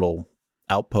little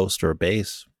outpost or a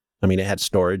base. I mean, it had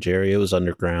storage area, it was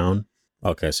underground.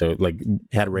 Okay, so like... It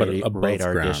had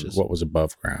radar ground, dishes. What was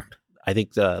above ground? I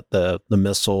think the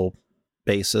missile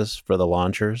bases for the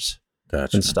launchers.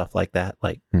 Gotcha. And stuff like that,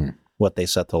 like what they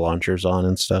set the launchers on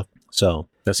and stuff. So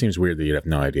that seems weird that you'd have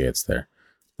no idea it's there.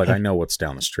 Like I know what's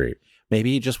down the street.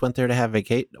 Maybe he just went there to have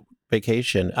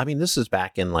vacation. I mean, this is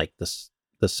back in like the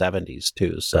 70s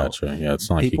too. So gotcha. Yeah, it's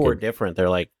not like people were different. They're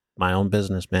like, my own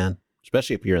business, man.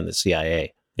 Especially if you're in the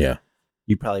CIA. Yeah.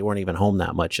 You probably weren't even home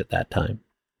that much at that time.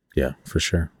 Yeah, for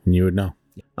sure. And you would know.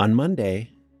 On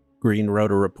Monday, Green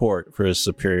wrote a report for his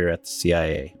superior at the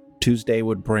CIA. Tuesday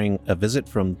would bring a visit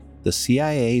from the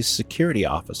CIA's security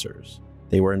officers.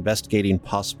 They were investigating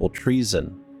possible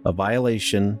treason, a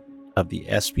violation of the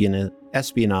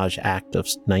Espionage Act of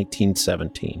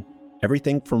 1917.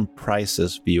 Everything from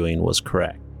Price's viewing was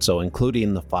correct. So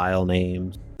including the file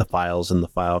names, the files in the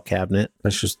file cabinet.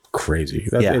 That's just crazy.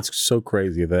 Yeah. It's so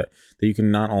crazy that you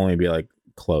can not only be like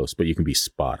close, but you can be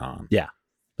spot on. Yeah.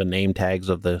 The name tags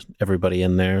of everybody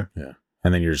in there. Yeah.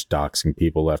 And then you're just doxing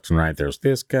people left and right. There's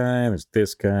this guy, there's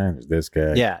this guy, there's this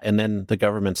guy. Yeah. And then the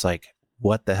government's like,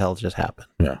 what the hell just happened?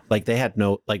 Yeah.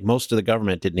 Like most of the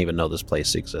government didn't even know this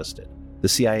place existed. The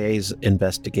CIA's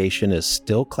investigation is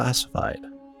still classified,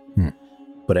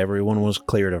 but everyone was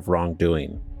cleared of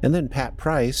wrongdoing. And then Pat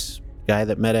Price, guy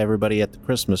that met everybody at the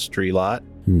Christmas tree lot,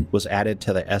 was added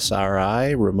to the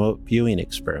SRI remote viewing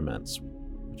experiments,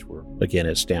 which were again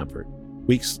at Stanford.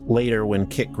 Weeks later, when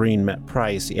Kit Green met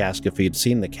Price, he asked if he'd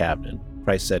seen the cabin.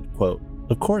 Price said, quote,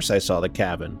 "Of course I saw the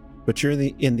cabin, but you're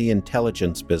in the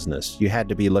intelligence business. You had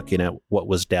to be looking at what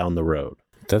was down the road."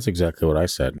 That's exactly what I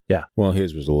said. Yeah. Well,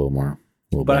 his was a little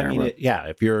But better, I mean,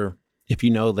 if you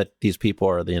know that these people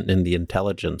are in the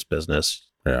intelligence business,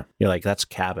 yeah, you're like, that's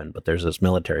cabin, but there's this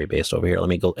military base over here. Let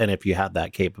me go. And if you have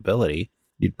that capability,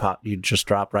 you'd just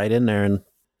drop right in there. And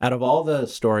out of all the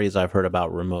stories I've heard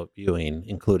about remote viewing,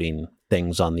 including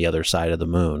things on the other side of the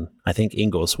moon, I think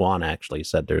Ingo Swann actually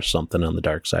said there's something on the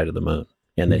dark side of the moon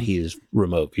and that he's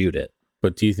remote viewed it.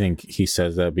 But do you think he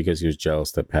says that because he was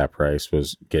jealous that Pat Price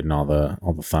was getting all the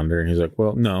thunder? And he's like,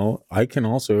 well, no, I can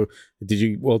also.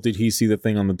 Did he see the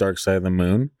thing on the dark side of the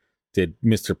moon? Did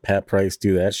Mr. Pat Price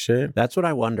do that shit? That's what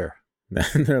I wonder.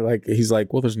 And he's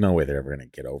like, well, there's no way they're ever going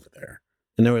to get over there.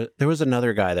 And there was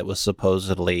another guy that was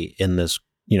supposedly in this,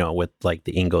 with like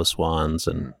the Ingo Swans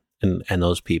and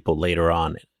those people later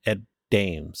on, Ed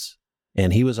Dames.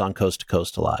 And he was on Coast to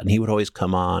Coast a lot. And he would always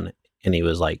come on and he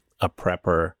was like a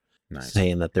prepper. Nice.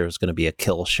 Saying that there's going to be a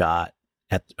kill shot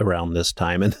at around this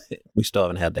time, and we still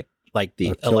haven't had the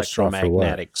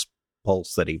electromagnetic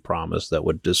pulse that he promised that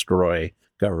would destroy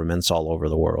governments all over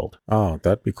the world. Oh,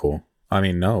 that'd be cool. I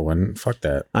mean, no, and fuck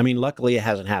that. I mean, luckily it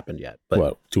hasn't happened yet. But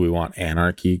what, do we want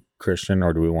anarchy, Christian,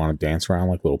 or do we want to dance around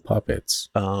like little puppets?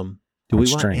 Do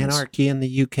we want anarchy in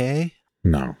the UK?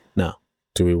 No.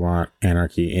 Do we want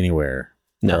anarchy anywhere?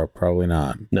 No. Probably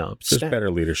not. No. Just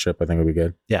better leadership, I think, would be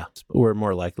good. Yeah. We're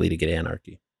more likely to get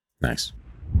anarchy. Nice.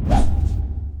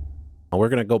 We're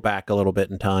going to go back a little bit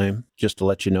in time just to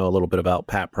let you know a little bit about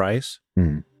Pat Price.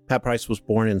 Pat Price was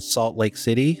born in Salt Lake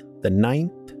City, the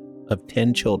 9th of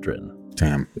 10 children.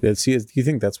 Damn. See, do you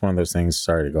think that's one of those things?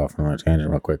 Sorry to go off on a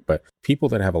tangent real quick, but people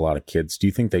that have a lot of kids, do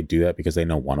you think they do that because they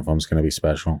know one of them is going to be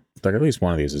special? Like, at least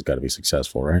one of these has got to be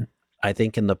successful, right? I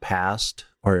think in the past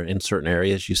or in certain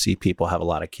areas, you see people have a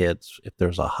lot of kids if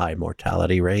there's a high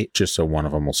mortality rate. Just so one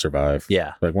of them will survive.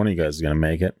 Yeah. Like one of you guys is going to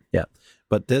make it. Yeah.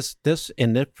 But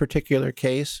in this particular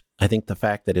case, I think the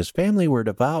fact that his family were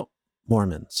devout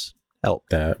Mormons helped.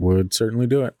 That would certainly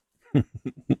do it.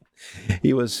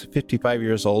 He was 55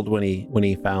 years old when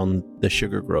he found the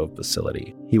Sugar Grove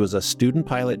facility. He was a student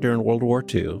pilot during World War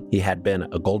II. He had been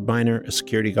a gold miner, a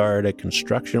security guard, a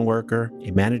construction worker,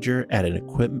 a manager at an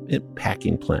equipment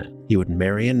packing plant. He would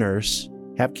marry a nurse,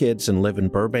 have kids, and live in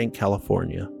Burbank,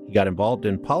 California. He got involved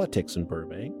in politics in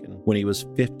Burbank, and when he was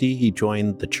 50, he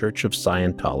joined the Church of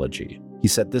Scientology. He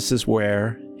said this is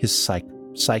where his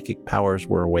psychic powers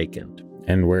were awakened.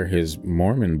 And where his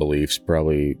Mormon beliefs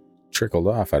probably trickled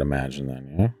off, I'd imagine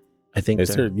then, yeah? I think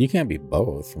you can't be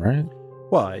both, right?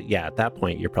 Well, yeah, at that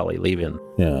point, you're probably leaving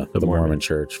the Mormon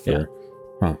church.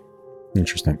 Huh.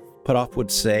 Interesting. Puthoff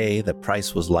would say that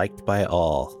Price was liked by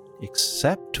all,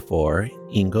 except for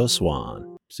Ingo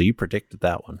Swann. So you predicted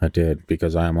that one. I did,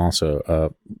 because I am also a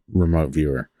remote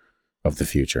viewer of the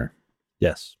future.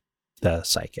 Yes, the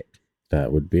psychic.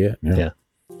 That would be it, yeah.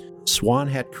 Swann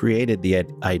had created the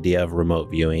idea of remote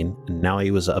viewing, and now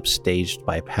he was upstaged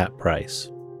by Pat Price.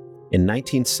 In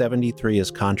 1973,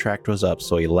 his contract was up,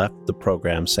 so he left the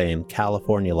program saying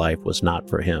California life was not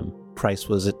for him. Price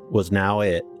was now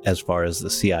it as far as the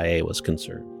CIA was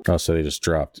concerned. Oh, so they just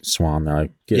dropped Swann. They're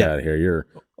like, get out of here. You're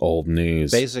old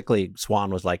news. Basically, Swann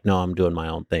was like, no, I'm doing my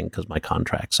own thing because my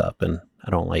contract's up, and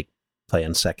I don't like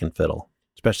playing second fiddle,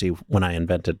 especially when I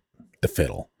invented the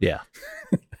fiddle. Yeah.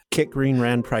 Kit Green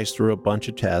ran Price through a bunch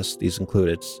of tests. These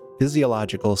included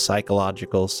physiological,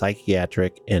 psychological,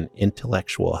 psychiatric, and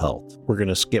intellectual health. We're going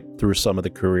to skip through some of the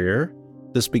career.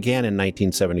 This began in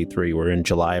 1973. We're in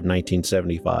July of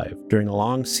 1975. During a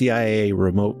long CIA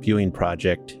remote viewing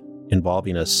project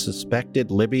involving a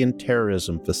suspected Libyan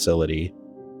terrorism facility,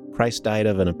 Price died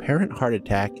of an apparent heart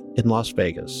attack in Las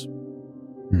Vegas.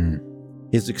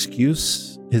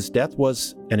 His death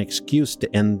was an excuse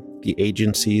to end the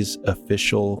agency's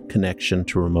official connection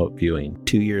to remote viewing.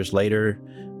 2 years later,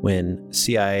 when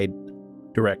CIA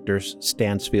Director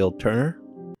Stansfield Turner,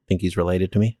 think he's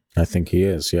related to me? I think he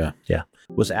is, yeah. Yeah.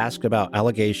 Was asked about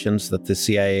allegations that the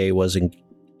CIA was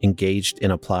engaged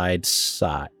in applied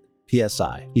PSI.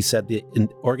 He said the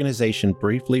organization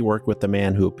briefly worked with a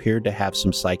man who appeared to have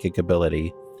some psychic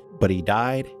ability, but he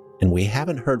died, and we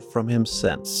haven't heard from him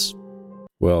since.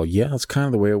 Well, yeah, that's kind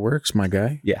of the way it works, my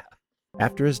guy. Yeah.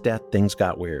 After his death, things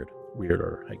got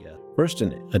weirder, I guess. First,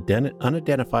 an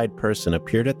unidentified person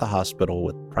appeared at the hospital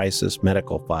with Price's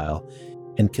medical file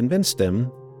and convinced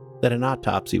him that an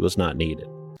autopsy was not needed.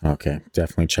 Okay,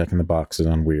 definitely checking the boxes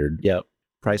on weird. Yep.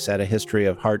 Price had a history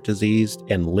of heart disease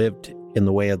and lived in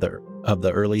the way of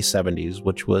the early 70s,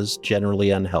 which was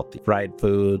generally unhealthy. Fried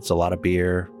foods, a lot of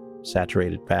beer,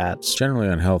 saturated fats. Generally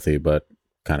unhealthy, but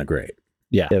kind of great.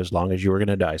 Yeah, as long as you were going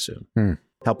to die soon.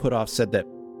 Hal Puthoff said that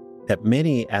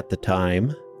many at the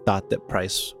time thought that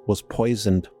Price was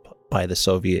poisoned by the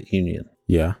Soviet Union.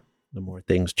 Yeah. The more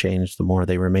things change, the more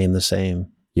they remain the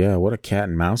same. Yeah, what a cat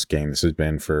and mouse game this has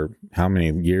been for how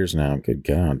many years now? Good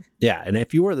God. Yeah, and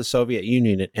if you were the Soviet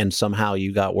Union and somehow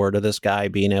you got word of this guy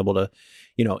being able to,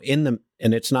 and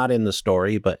it's not in the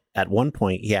story, but at one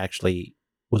point he actually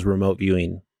was remote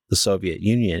viewing the Soviet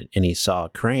Union and he saw a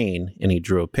crane and he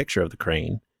drew a picture of the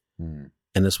crane. And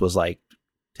this was like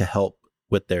to help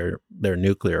with their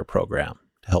nuclear program,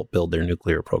 to help build their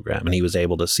nuclear program. And he was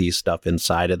able to see stuff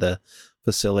inside of the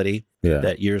facility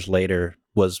that years later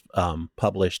was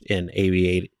published in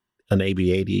I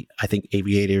think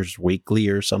Aviators Weekly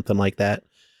or something like that.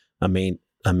 I mean,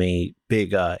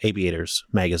 big aviators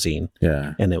magazine.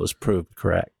 Yeah. And it was proved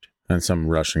correct. And some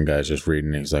Russian guy's just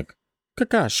reading, he's like,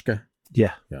 Kakashka.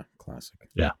 Yeah. Yeah, classic.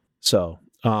 Yeah. So,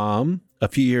 a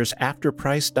few years after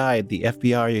Price died, the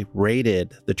FBI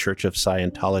raided the Church of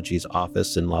Scientology's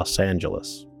office in Los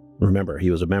Angeles. Remember, he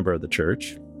was a member of the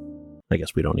church. I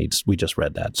guess we just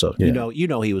read that. So, yeah. you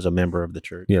know he was a member of the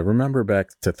church. Yeah, remember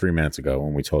back to 3 minutes ago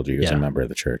when we told you he was a member of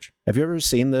the church. Have you ever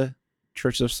seen the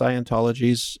Church of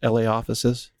Scientology's LA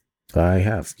offices? I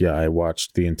have. Yeah, I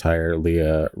watched the entire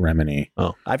Leah Remini.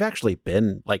 Oh, I've actually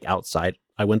been like outside.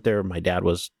 I went there. My dad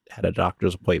had a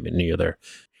doctor's appointment near there.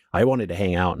 I wanted to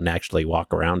hang out and actually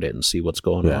walk around it and see what's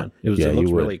going on. It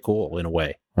looks really cool in a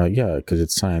way. Yeah, because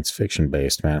it's science fiction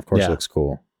based, man. Of course it looks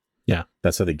cool. Yeah.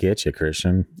 That's how they get you,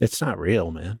 Christian. It's not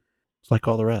real, man. It's like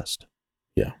all the rest.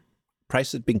 Yeah.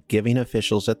 Price had been giving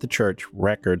officials at the church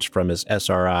records from his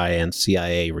SRI and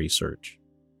CIA research.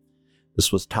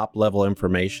 This was top-level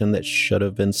information that should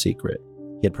have been secret.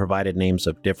 He had provided names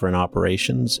of different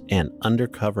operations and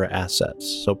undercover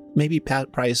assets. So maybe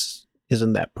Pat Price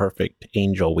isn't that perfect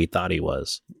angel we thought he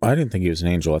was. I didn't think he was an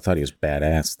angel. I thought he was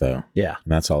badass, though. Yeah.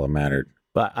 And that's all that mattered.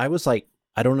 But I was like,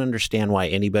 I don't understand why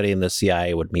anybody in the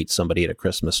CIA would meet somebody at a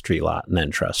Christmas tree lot and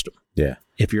then trust them. Yeah.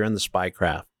 If you're in the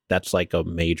spycraft, that's like a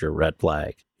major red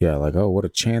flag. Yeah, like, oh, what a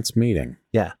chance meeting.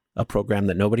 Yeah. A program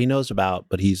that nobody knows about,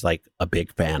 but he's like a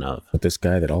big fan of. But this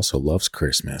guy that also loves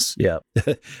Christmas. Yeah.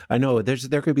 I know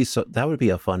there could be that would be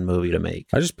a fun movie to make.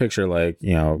 I just picture like,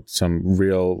 some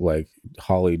real like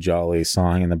holly jolly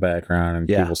song in the background and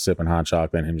people sipping hot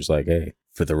chocolate and him just like, hey,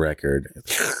 for the record.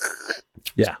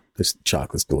 Yeah. This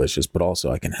chocolate's delicious, but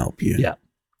also I can help you. Yeah.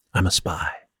 I'm a spy.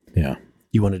 Yeah.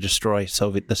 You want to destroy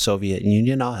the Soviet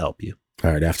Union? I'll help you.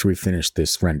 All right, after we finish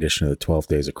this rendition of the 12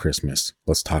 Days of Christmas,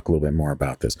 let's talk a little bit more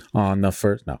about this. On the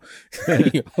first, no.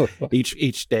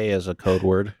 Each day is a code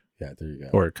word. Yeah, there you go.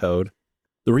 Or a code.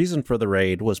 The reason for the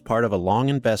raid was part of a long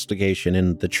investigation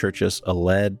in the church's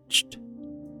alleged,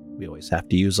 we always have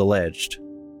to use alleged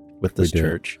with this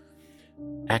church,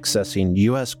 accessing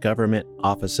U.S. government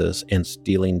offices and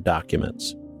stealing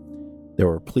documents. There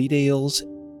were plea deals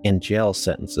and jail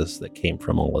sentences that came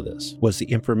from all of this. Was the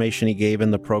information he gave in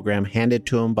the program handed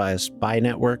to him by a spy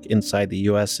network inside the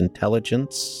U.S.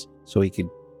 intelligence so he could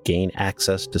gain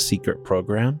access to secret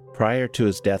program? Prior to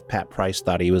his death, Pat Price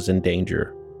thought he was in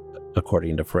danger,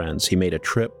 according to friends. He made a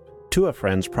trip to a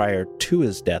friend's prior to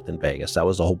his death in Vegas. That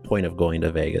was the whole point of going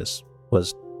to Vegas,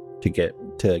 was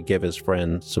to give his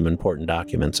friend some important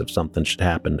documents if something should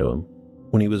happen to him.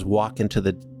 When he was walking to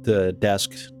the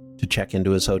desk to check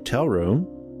into his hotel room,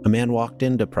 a man walked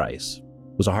into Price.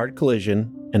 It was a hard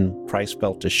collision, and Price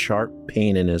felt a sharp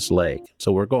pain in his leg.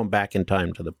 So we're going back in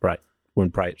time to when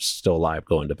Price was still alive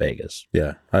going to Vegas.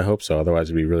 Yeah, I hope so.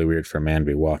 Otherwise, it'd be really weird for a man to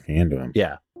be walking into him.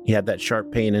 Yeah, he had that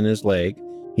sharp pain in his leg.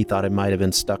 He thought it might have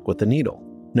been stuck with a needle.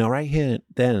 Now, right here,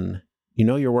 then,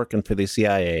 you're working for the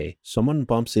CIA. Someone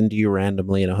bumps into you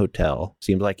randomly in a hotel.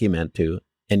 Seems like he meant to.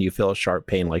 And you feel a sharp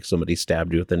pain like somebody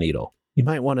stabbed you with a needle. You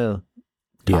might want to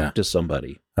talk to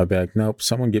somebody. I'd be like, nope,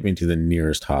 someone get me to the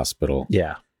nearest hospital.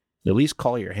 Yeah. At least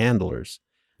call your handlers.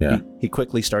 Yeah. He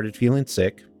quickly started feeling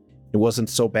sick. It wasn't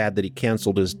so bad that he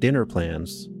canceled his dinner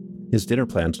plans. his dinner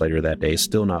plans later that day.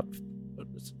 Still not...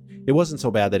 It wasn't so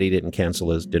bad that he didn't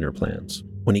cancel his dinner plans.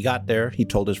 When he got there, he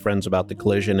told his friends about the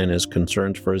collision and his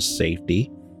concerns for his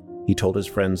safety. He told his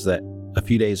friends that a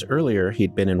few days earlier,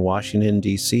 he'd been in Washington,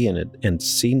 D.C. and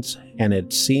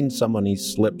had seen somebody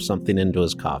slip something into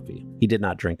his coffee. He did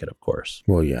not drink it, of course.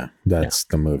 Well, yeah, that's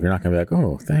the move. You're not going to be like,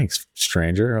 oh, thanks,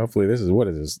 stranger. Hopefully what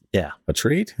is this? Yeah. A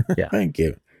treat? Yeah. Thank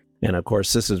you. And of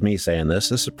course, this is me saying this.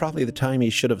 This is probably the time he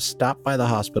should have stopped by the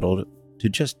hospital to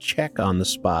just check on the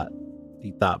spot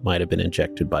he thought might have been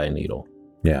injected by a needle.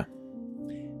 Yeah.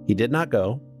 He did not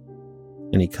go,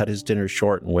 and he cut his dinner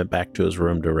short and went back to his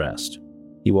room to rest.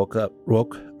 He woke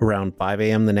around 5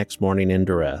 a.m. the next morning in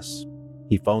duress.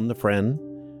 He phoned the friend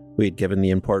who he had given the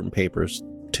important papers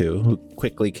to, who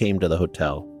quickly came to the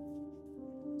hotel.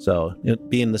 So, it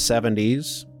being the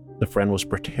 70s, the friend was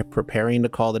preparing to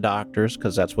call the doctors,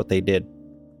 because that's what they did,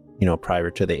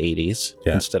 prior to the 80s,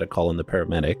 instead of calling the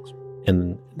paramedics.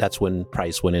 And that's when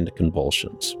Price went into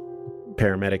convulsions.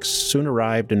 Paramedics soon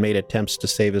arrived and made attempts to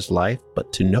save his life,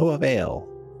 but to no avail.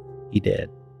 He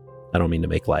did. I don't mean to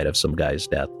make light of some guy's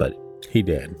death, but... He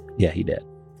did. Yeah, he did.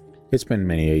 It's been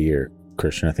many a year,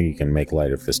 Christian. I think you can make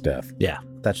light of this death. Yeah,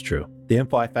 that's true. The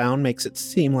info I found makes it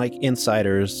seem like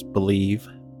insiders believe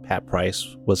Pat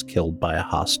Price was killed by a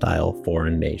hostile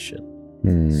foreign nation.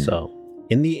 So,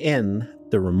 in the end,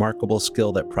 the remarkable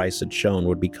skill that Price had shown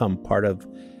would become part of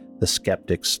the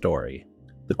skeptic's story.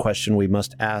 The question we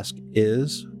must ask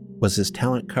is, was his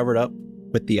talent covered up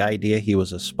with the idea he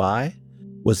was a spy?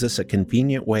 Was this a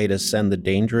convenient way to send the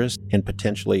dangerous and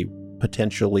potentially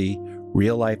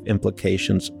real-life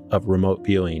implications of remote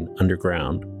viewing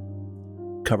underground,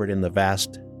 covered in the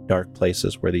vast, dark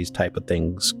places where these type of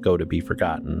things go to be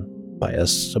forgotten by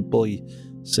us simple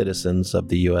citizens of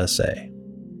the USA?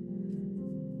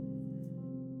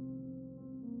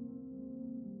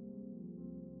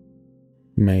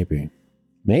 Maybe.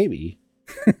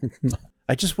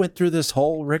 I just went through this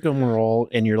whole rigmarole,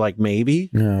 and you're like, maybe?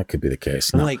 No, it could be the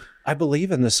case. I'm like, I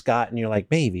believe in this, Scott, and you're like,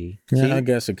 maybe. Yeah, See? I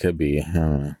guess it could be. I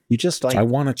don't know. You just like... I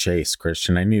want to chase,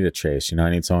 Christian. I need a chase. I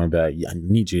need someone to be like, yeah, I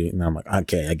need you. And I'm like,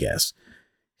 okay, I guess.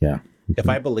 Yeah. If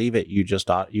I believe it, you're just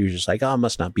like, oh, it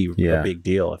must not be a big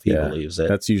deal if he believes it.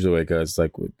 That's usually what it goes.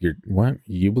 Like, what?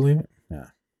 You believe it? Yeah.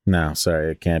 No,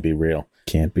 sorry. It can't be real.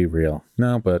 Can't be real.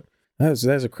 No, but that's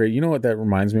a crazy... You know what that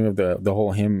reminds me of? The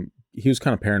whole him... He was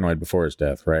kind of paranoid before his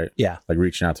death, right? Yeah. Like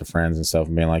reaching out to friends and stuff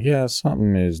and being like, yeah,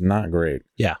 something is not great.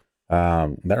 Yeah.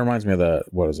 That reminds me of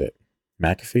what is it?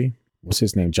 McAfee? What's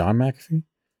his name? John McAfee?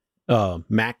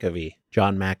 McAfee.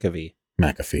 John McAfee.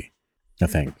 McAfee, I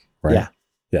think, right? Yeah.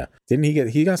 Yeah. Didn't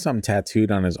he got something tattooed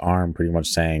on his arm pretty much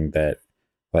saying that,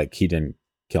 like, he didn't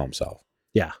kill himself.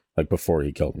 Yeah. Like, before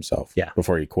he killed himself. Yeah.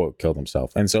 Before he, quote, killed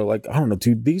himself. And so, like, I don't know,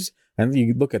 dude, and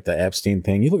you look at the Epstein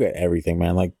thing, you look at everything,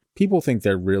 man, like, people think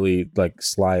they're really like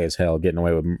sly as hell getting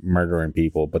away with murdering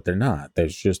people, but they're not.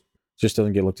 There's just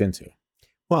doesn't get looked into.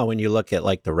 Well, when you look at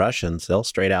like the Russians, they'll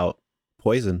straight out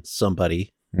poison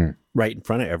somebody right in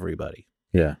front of everybody.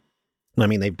 Yeah. I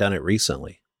mean, they've done it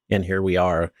recently. And here we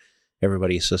are,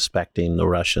 everybody suspecting the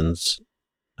Russians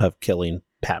of killing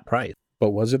Pat Price.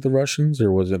 But was it the Russians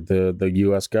or was it the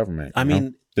U.S. government? I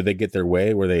mean, did they get their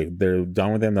way? Were they're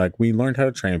done with them? Like, we learned how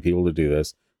to train people to do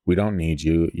this. We don't need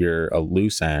you. You're a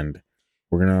loose end.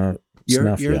 We're going to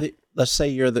snuff you. Let's say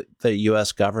you're the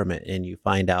U.S. government and you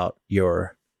find out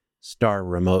your star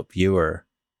remote viewer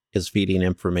is feeding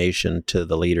information to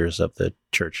the leaders of the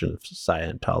Church of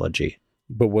Scientology.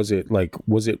 But was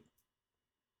it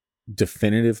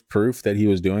definitive proof that he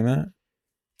was doing that?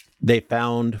 They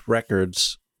found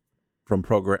records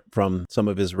from some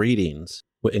of his readings,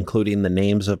 including the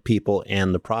names of people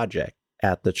and the project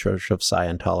at the Church of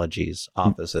Scientology's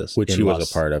offices. Which he was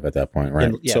a part of at that point,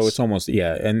 right? Yes. So it's almost,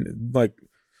 and like,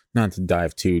 not to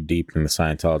dive too deep in the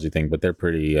Scientology thing, but they're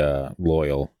pretty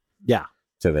loyal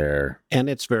to their... And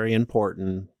it's very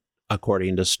important,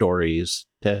 according to stories,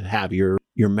 to have your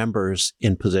members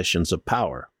in positions of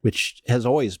power, which has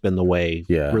always been the way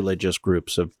religious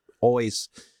groups have always,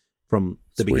 from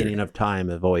the beginning of time,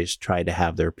 have always tried to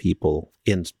have their people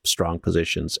in strong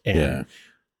positions. And,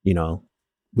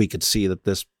 we could see that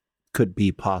this could be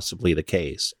possibly the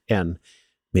case. And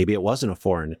maybe it wasn't a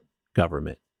foreign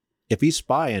government. If he's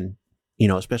spying,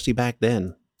 especially back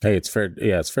then. Hey, it's fair.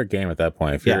 Yeah, it's fair game at that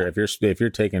point. If you're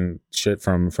taking shit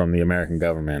from the American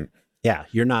government,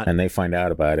 you're not, and they find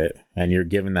out about it, and you're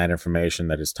giving that information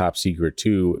that is top secret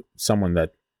to someone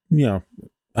that, I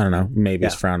don't know, maybe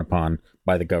is frowned upon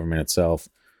by the government itself.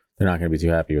 They're not going to be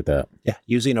too happy with that. Yeah,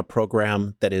 using a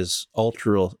program that is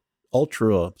ultra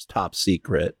top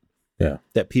secret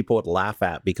that people would laugh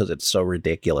at because it's so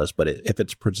ridiculous. But if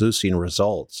it's producing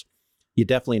results, you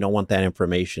definitely don't want that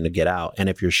information to get out. And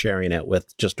if you're sharing it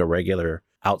with just a regular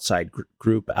outside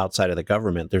group outside of the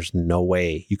government, there's no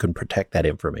way you can protect that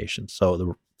information. So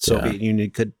the Soviet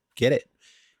Union could get it.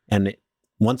 And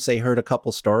once they heard a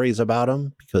couple stories about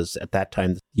them, because at that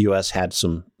time, the U.S. had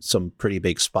some pretty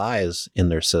big spies in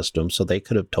their system, so they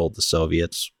could have told the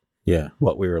Soviets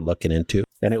what we were looking into.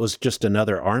 And it was just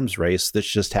another arms race. This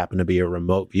just happened to be a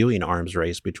remote viewing arms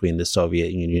race between the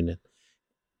Soviet Union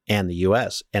and the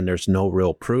U.S. And there's no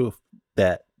real proof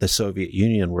that the Soviet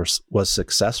Union was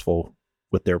successful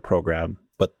with their program.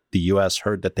 But the U.S.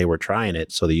 heard that they were trying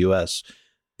it, so the U.S.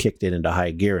 kicked it into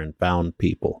high gear and found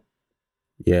people.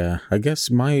 Yeah, I guess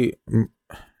going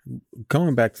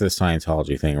back to the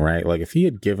Scientology thing, right? Like if he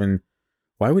had given,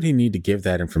 why would he need to give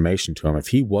that information to him? If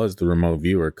he was the remote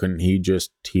viewer, couldn't he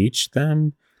just teach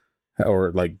them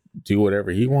or like do whatever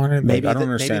he wanted? Maybe I don't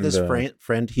understand. Maybe this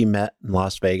friend he met in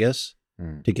Las Vegas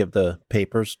to give the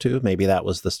papers to, maybe that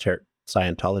was the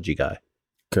Scientology guy.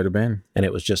 Could have been. And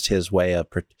it was just his way of,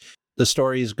 the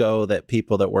stories go that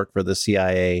people that work for the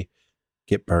CIA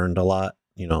get burned a lot,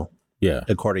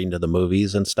 according to the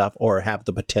movies and stuff, or have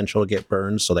the potential to get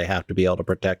burned, so they have to be able to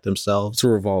protect themselves. It's a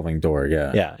revolving door,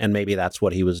 yeah. Yeah, and maybe that's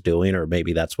what he was doing, or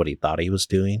maybe that's what he thought he was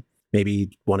doing. Maybe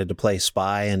he wanted to play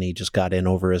spy and he just got in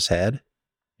over his head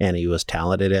and he was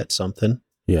talented at something.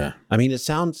 Yeah. I mean, it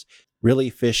sounds really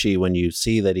fishy when you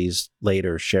see that he's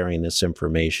later sharing this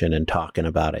information and talking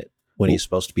about it when he's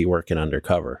supposed to be working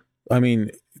undercover. I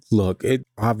mean, look, it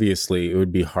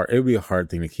would be hard. It would be a hard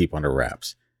thing to keep under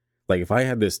wraps. Like if I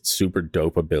had this super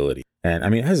dope ability, and I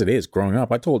mean, as it is growing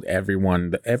up, I told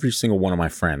every single one of my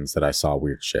friends that I saw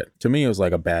weird shit. To me, it was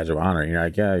like a badge of honor. You're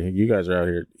like, yeah, you guys are out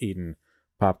here eating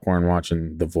popcorn,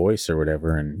 watching The Voice or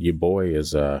whatever, and your boy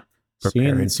is seeing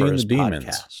the demons.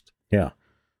 Podcast. Yeah.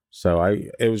 So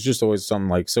it was just always something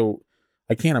like, so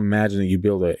I can't imagine that you'd be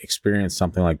able to experience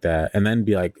something like that and then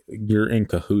be like, you're in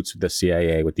cahoots with the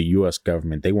CIA, with the U.S.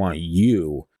 government. They want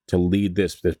you to lead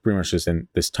this pretty much just in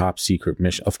this top secret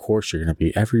mission. Of course, you're going to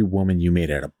be every woman you made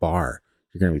at a bar.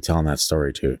 You're going to be telling that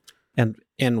story too. And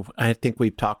I think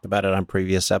we've talked about it on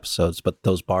previous episodes, but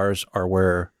those bars are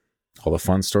where all the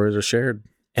fun stories are shared.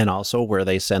 And also where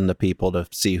they send the people to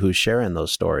see who's sharing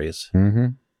those stories. Mm-hmm.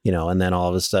 And then all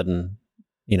of a sudden,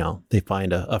 they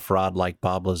find a fraud like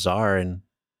Bob Lazar and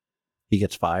he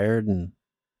gets fired. And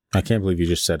I can't believe you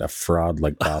just said a fraud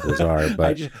like Bob Lazar,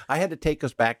 but I had to take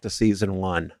us back to season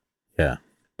 1. Yeah.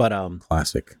 But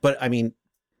classic. But I mean,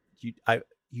 you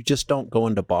just don't go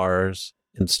into bars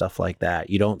and stuff like that.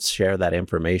 You don't share that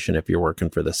information if you're working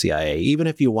for the CIA, even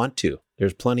if you want to.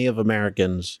 There's plenty of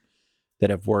Americans that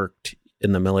have worked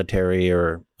in the military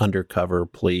or undercover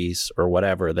police or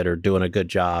whatever that are doing a good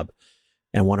job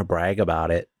and want to brag about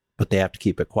it, but they have to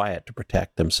keep it quiet to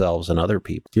protect themselves and other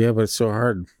people. Yeah, but it's so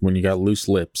hard when you got loose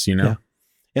lips, Yeah.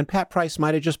 And Pat Price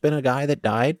might have just been a guy that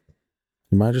died.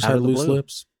 He might have just had loose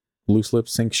lips. Loose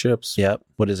lips sink ships. Yep.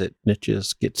 What is it?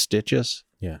 Niches get stitches?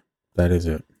 Yeah, that is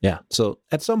it. Yeah. So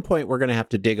at some point, we're going to have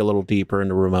to dig a little deeper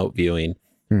into remote viewing.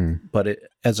 But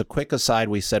as a quick aside,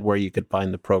 we said where you could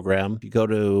find the program. You go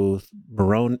to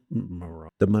the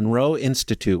Monroe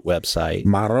Institute website.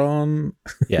 Maron.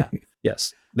 Yeah.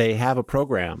 Yes. They have a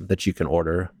program that you can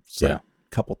order. It's like a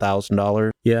couple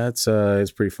 $1,000s. Yeah,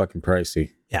 it's pretty fucking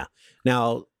pricey. Yeah.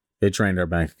 Now, it drained our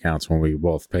bank accounts when we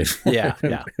both paid for it.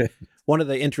 Yeah. One of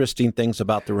the interesting things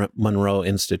about the Monroe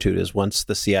Institute is once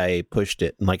the CIA pushed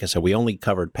it, and like I said, we only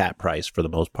covered Pat Price for the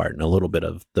most part and a little bit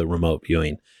of the remote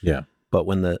viewing. Yeah. But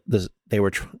when the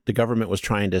government was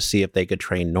trying to see if they could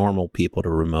train normal people to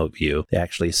remote view, they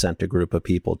actually sent a group of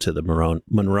people to the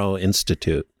Monroe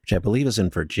Institute, which I believe is in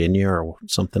Virginia or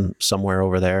somewhere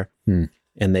over there.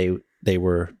 And they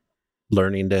were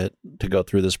learning to go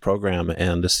through this program,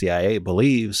 and the CIA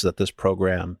believes that this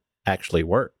program actually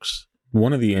works.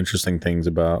 One of the interesting things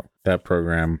about that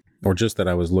program, or just that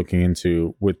I was looking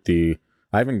into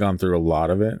I haven't gone through a lot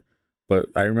of it, but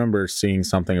I remember seeing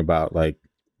something about like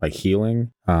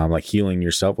healing, like healing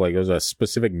yourself. Like there's a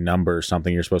specific number or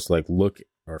something you're supposed to like look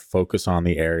or focus on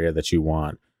the area that you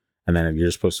want. And then you're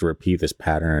supposed to repeat this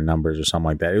pattern of numbers or something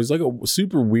like that. It was like a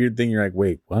super weird thing. You're like,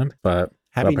 wait, what? But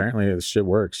apparently this shit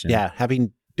works. Yeah.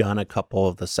 Having done a couple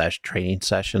of the training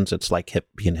sessions, it's like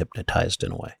being hypnotized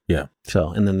in a way. Yeah. So,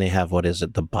 and then they have, what is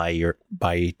it? The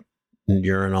binaural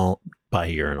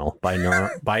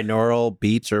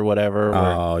beats or whatever.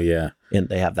 Oh yeah. And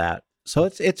they have that. So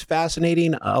it's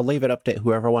fascinating. I'll leave it up to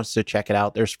whoever wants to check it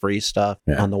out. There's free stuff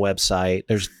on the website.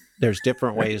 There's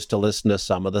different ways to listen to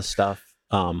some of the stuff.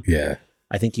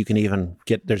 I think you can even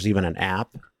there's even an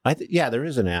app. Yeah, there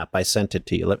is an app. I sent it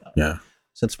to you. Yeah.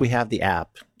 Since we have the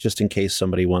app, just in case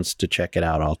somebody wants to check it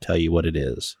out, I'll tell you what it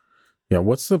is. Yeah.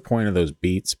 What's the point of those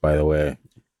beats, by the way?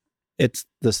 It's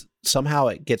this, somehow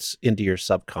it gets into your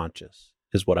subconscious,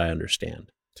 is what I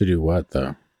understand. To do what,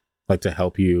 though? Like to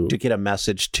help you? To get a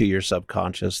message to your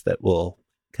subconscious that will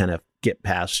kind of get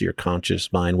past your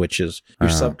conscious mind, which is your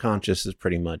subconscious is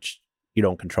pretty much, you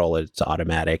don't control it. It's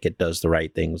automatic. It does the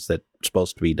right things that's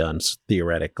supposed to be done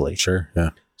theoretically. Sure.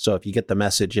 Yeah. So if you get the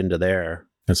message into there.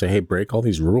 And say, hey, break all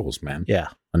these rules, man. Yeah.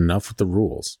 Enough with the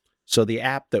rules. So the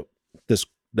app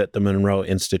that the Monroe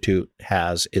Institute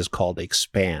has is called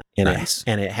Expand. And Nice.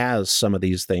 It has some of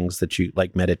these things that you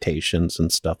like, meditations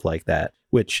and stuff like that,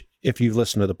 which if you've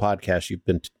listened to the podcast, you've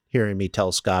been hearing me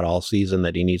tell Scott all season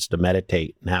that he needs to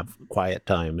meditate and have quiet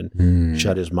time and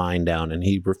shut his mind down. And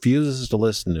he refuses to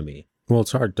listen to me. Well,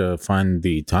 it's hard to find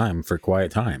the time for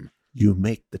quiet time. You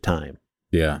make the time.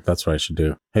 Yeah, that's what I should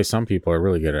do. Hey, some people are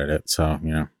really good at it. So,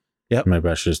 Yep. Maybe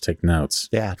I should just take notes.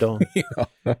 Yeah, don't.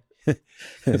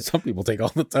 Some people take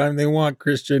all the time they want,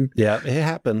 Christian. Yeah, it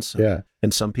happens. Yeah.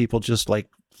 And some people just like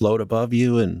float above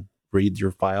you and read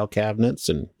your file cabinets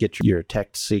and get your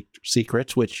tech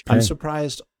secrets, which I'm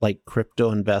surprised like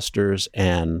crypto investors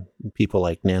and people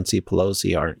like Nancy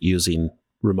Pelosi aren't using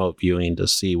remote viewing to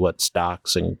see what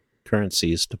stocks and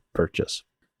currencies to purchase.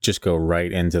 Just go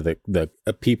right into the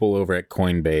people over at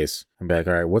Coinbase and be like,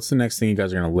 all right, what's the next thing you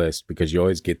guys are going to list? Because you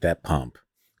always get that pump.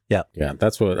 Yeah. Yeah.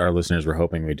 That's what our listeners were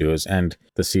hoping we do, is end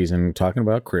the season talking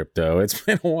about crypto. It's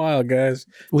been a while, guys.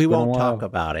 We won't talk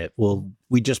about it.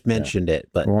 We just mentioned it,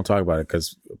 but we won't talk about it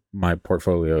because my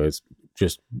portfolio is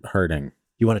just hurting.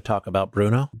 You want to talk about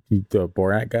Bruno? The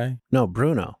Borat guy? No,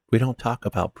 Bruno. We don't talk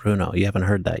about Bruno. You haven't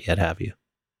heard that yet, have you?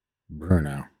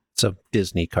 Bruno. It's a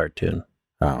Disney cartoon.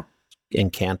 Oh.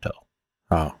 Encanto.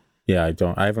 Oh. Yeah,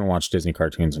 I haven't watched Disney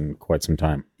cartoons in quite some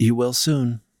time. You will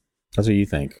soon. That's what you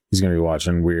think. He's going to be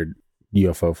watching weird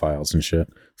UFO files and shit.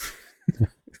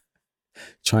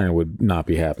 China would not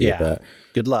be happy with that.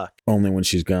 Good luck. Only when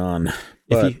she's gone.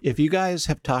 If you guys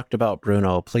have talked about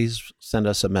Bruno, please send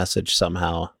us a message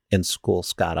somehow and school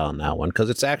Scott on that one, because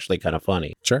it's actually kind of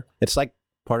funny. Sure. It's like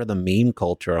part of the meme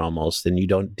culture almost, and you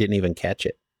didn't even catch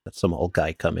it. Let some old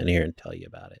guy come in here and tell you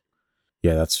about it.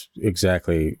 Yeah, that's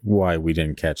exactly why we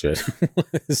didn't catch it.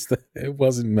 It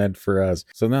wasn't meant for us.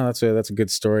 So no, that's a good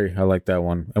story. I like that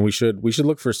one, and we should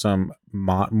look for some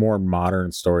more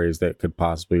modern stories that could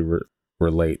possibly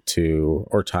relate to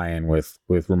or tie in with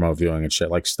remote viewing and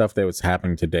shit, like stuff that was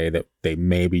happening today that they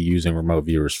may be using remote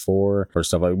viewers for, or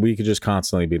stuff like. We could just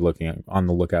constantly be on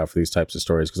the lookout for these types of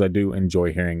stories, because I do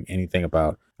enjoy hearing anything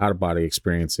about out-of-body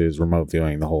experiences, remote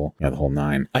viewing, the whole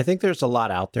nine. I think there's a lot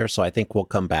out there, so I think we'll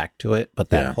come back to it. But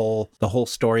the whole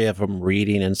story of them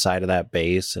reading inside of that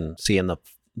base and seeing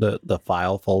the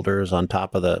file folders on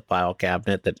top of the file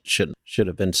cabinet that should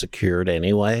have been secured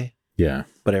anyway. Yeah.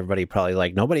 But everybody probably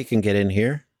like, nobody can get in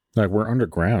here. Like, we're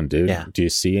underground, dude. Yeah. Do you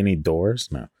see any doors?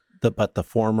 No. But the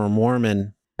former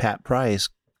Mormon, Pat Price,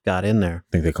 got in there.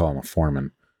 I think they call him a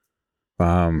foreman.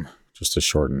 Just a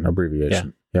shortened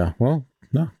abbreviation. Yeah. Well,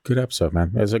 no, good episode,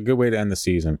 man. It's a good way to end the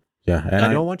season. Yeah. And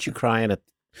I don't want you crying at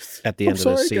the end of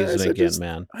the season, guys,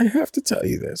 man. I have to tell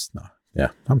you this. No. Yeah.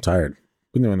 I'm tired.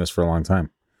 Been doing this for a long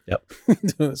time. Yep.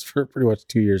 Doing this for pretty much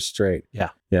 2 years straight.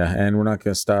 Yeah. Yeah. And we're not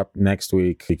going to stop next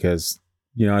week because,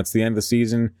 it's the end of the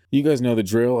season. You guys know the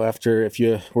drill. If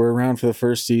you were around for the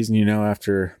first season,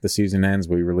 after the season ends,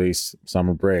 we release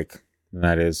summer break. And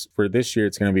that is, for this year,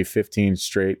 it's going to be 15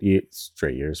 straight years.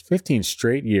 15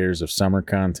 straight years of summer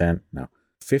content. No,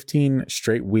 15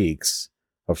 straight weeks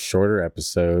of shorter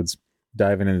episodes,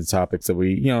 diving into topics that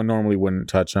we, normally wouldn't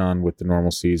touch on with the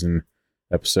normal season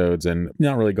episodes, and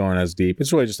not really going as deep.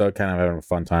 It's really just kind of having a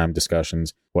fun time,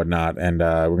 discussions, whatnot. And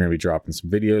we're going to be dropping some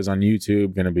videos on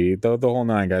YouTube. Going to be the whole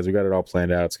nine, guys. We got it all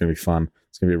planned out. It's going to be fun.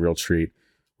 It's going to be a real treat.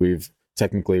 We've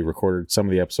technically recorded some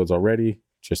of the episodes already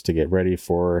just to get ready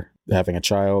for having a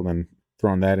child and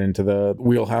throwing that into the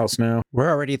wheelhouse now. We're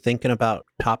already thinking about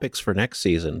topics for next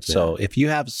season. Yeah. So if you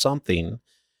have something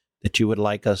that you would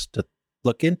like us to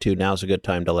look into, now's a good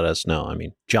time to let us know. I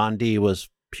mean, John D was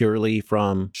purely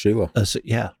from Sheila.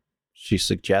 She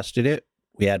suggested it.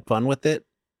 We had fun with it.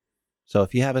 So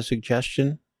if you have a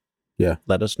suggestion,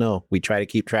 let us know. We try to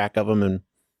keep track of them, and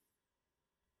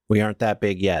we aren't that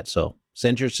big yet. So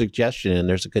send your suggestion, and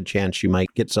there's a good chance you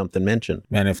might get something mentioned.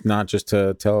 And if not, just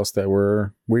to tell us that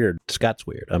we're weird. Scott's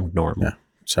weird. I'm normal. Yeah.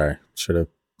 Sorry. Should have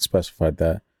specified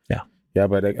that. Yeah. Yeah.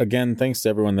 But again, thanks to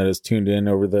everyone that has tuned in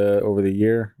over the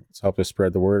year. It's helped us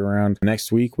spread the word around.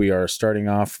 Next week, we are starting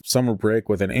off summer break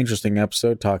with an interesting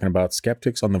episode talking about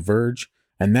skeptics on the verge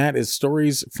And that is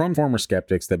stories from former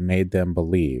skeptics that made them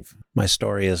believe. My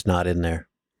story is not in there.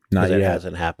 Not yet. It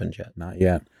hasn't happened yet. Not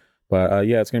yet. But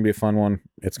yeah, it's going to be a fun one.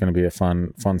 It's going to be a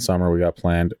fun summer we got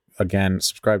planned. Again,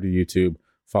 subscribe to YouTube.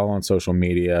 Follow on social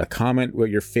media. Comment what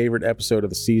your favorite episode of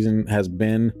the season has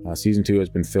been. Season 2 has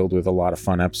been filled with a lot of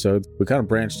fun episodes. We kind of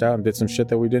branched out and did some shit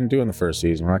that we didn't do in the first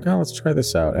season. We're like, oh, let's try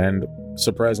this out. And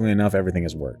surprisingly enough, everything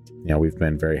has worked. We've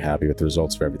been very happy with the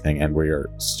results of everything. And we are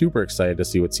super excited to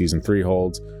see what season 3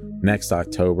 holds next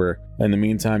October. In the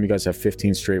meantime, you guys have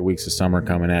 15 straight weeks of summer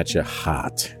coming at you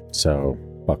hot. So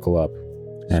buckle up.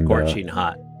 And, Scorching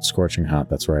hot. Scorching hot,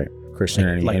 that's right.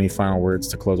 Christian, any final words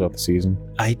to close out the season?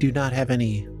 I do not have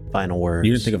any final words.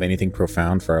 You didn't think of anything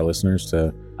profound for our listeners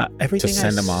to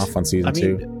send them off on season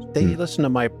 2? They listen to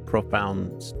my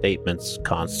profound statements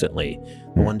constantly.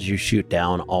 The ones you shoot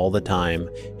down all the time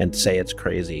and say it's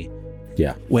crazy.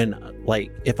 Yeah. When,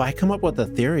 if I come up with a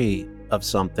theory of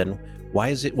something,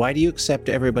 why do you accept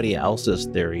everybody else's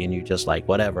theory and you just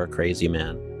whatever, crazy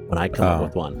man, when I come up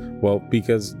with one? Well,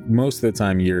 because most of the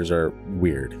time yours are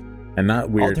weird. And not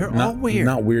weird. They're all weird.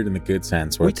 Not weird in the good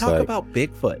sense. We talk about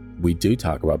Bigfoot. We do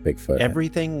talk about Bigfoot.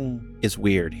 Everything is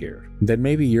weird here. Then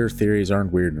maybe your theories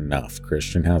aren't weird enough,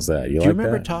 Christian. How's that? Do you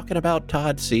remember talking about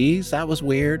Todd Sees? That was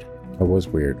weird. It was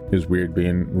weird. It was weird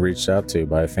being reached out to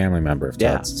by a family member of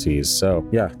Todd Sees. So,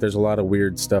 yeah, there's a lot of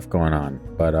weird stuff going on.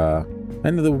 But,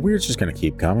 and the weird's just going to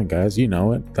keep coming, guys. You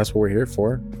know it. That's what we're here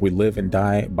for. We live and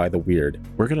die by the weird.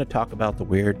 We're going to talk about the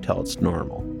weird till it's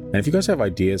normal. And if you guys have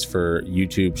ideas for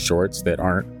YouTube shorts that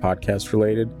aren't podcast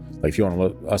related, if you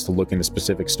want us to look into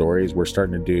specific stories, we're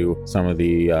starting to do some of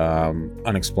the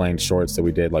unexplained shorts that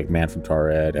we did, like Man from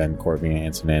Tarred and Corvina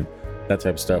Incident, that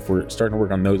type of stuff. We're starting to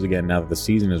work on those again now that the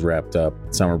season is wrapped up.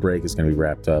 Summer break is going to be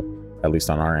wrapped up, at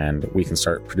least on our end. We can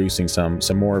start producing some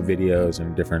more videos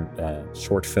and different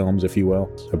short films, if you will,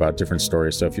 about different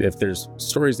stories. So if there's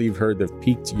stories that you've heard that have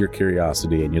piqued your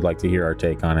curiosity and you'd like to hear our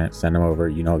take on it, send them over.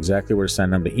 You know exactly where to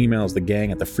send them. The email is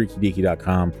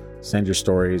thegang@thefreakydeaky.com. Send your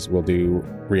stories. We'll do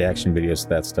reaction videos to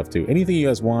that stuff too. Anything you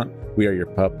guys want, we are your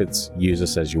puppets. Use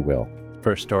us as you will.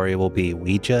 First story will be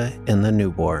Ouija and the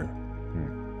Newborn.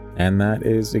 And that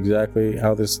is exactly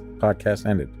how this podcast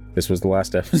ended. This was the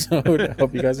last episode. I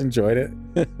hope you guys enjoyed it.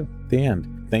 The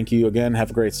end. Thank you again.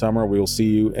 Have a great summer. We will see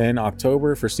you in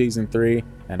October for season 3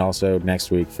 and also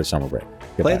next week for summer break.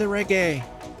 Goodbye. Play the reggae.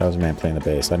 That was a man playing the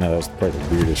bass. I know that was probably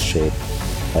the weirdest shape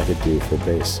I could do for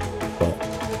bass, but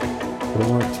it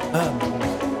worked.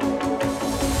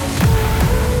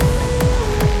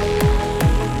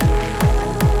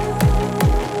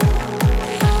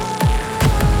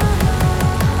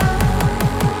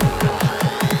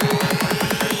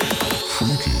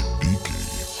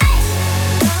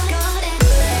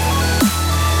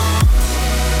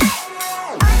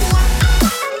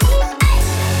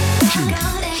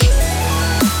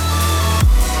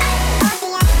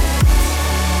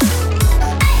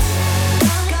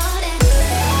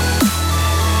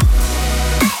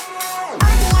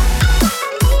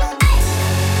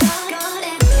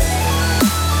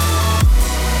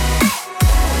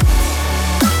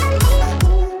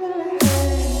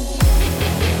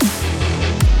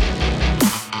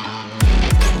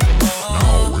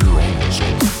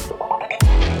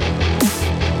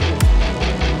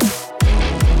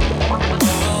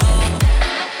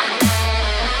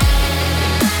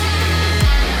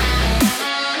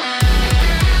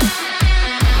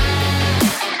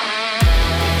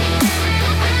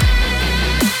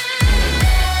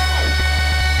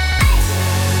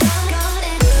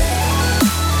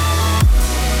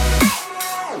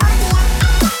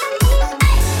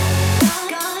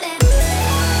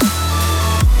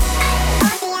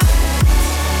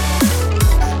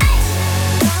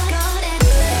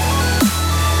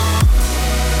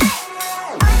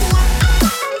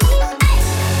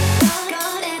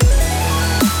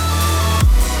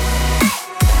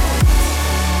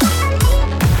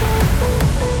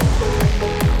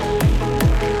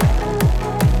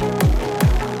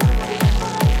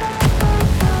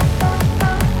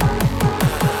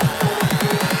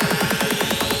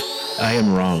 I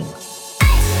am wrong.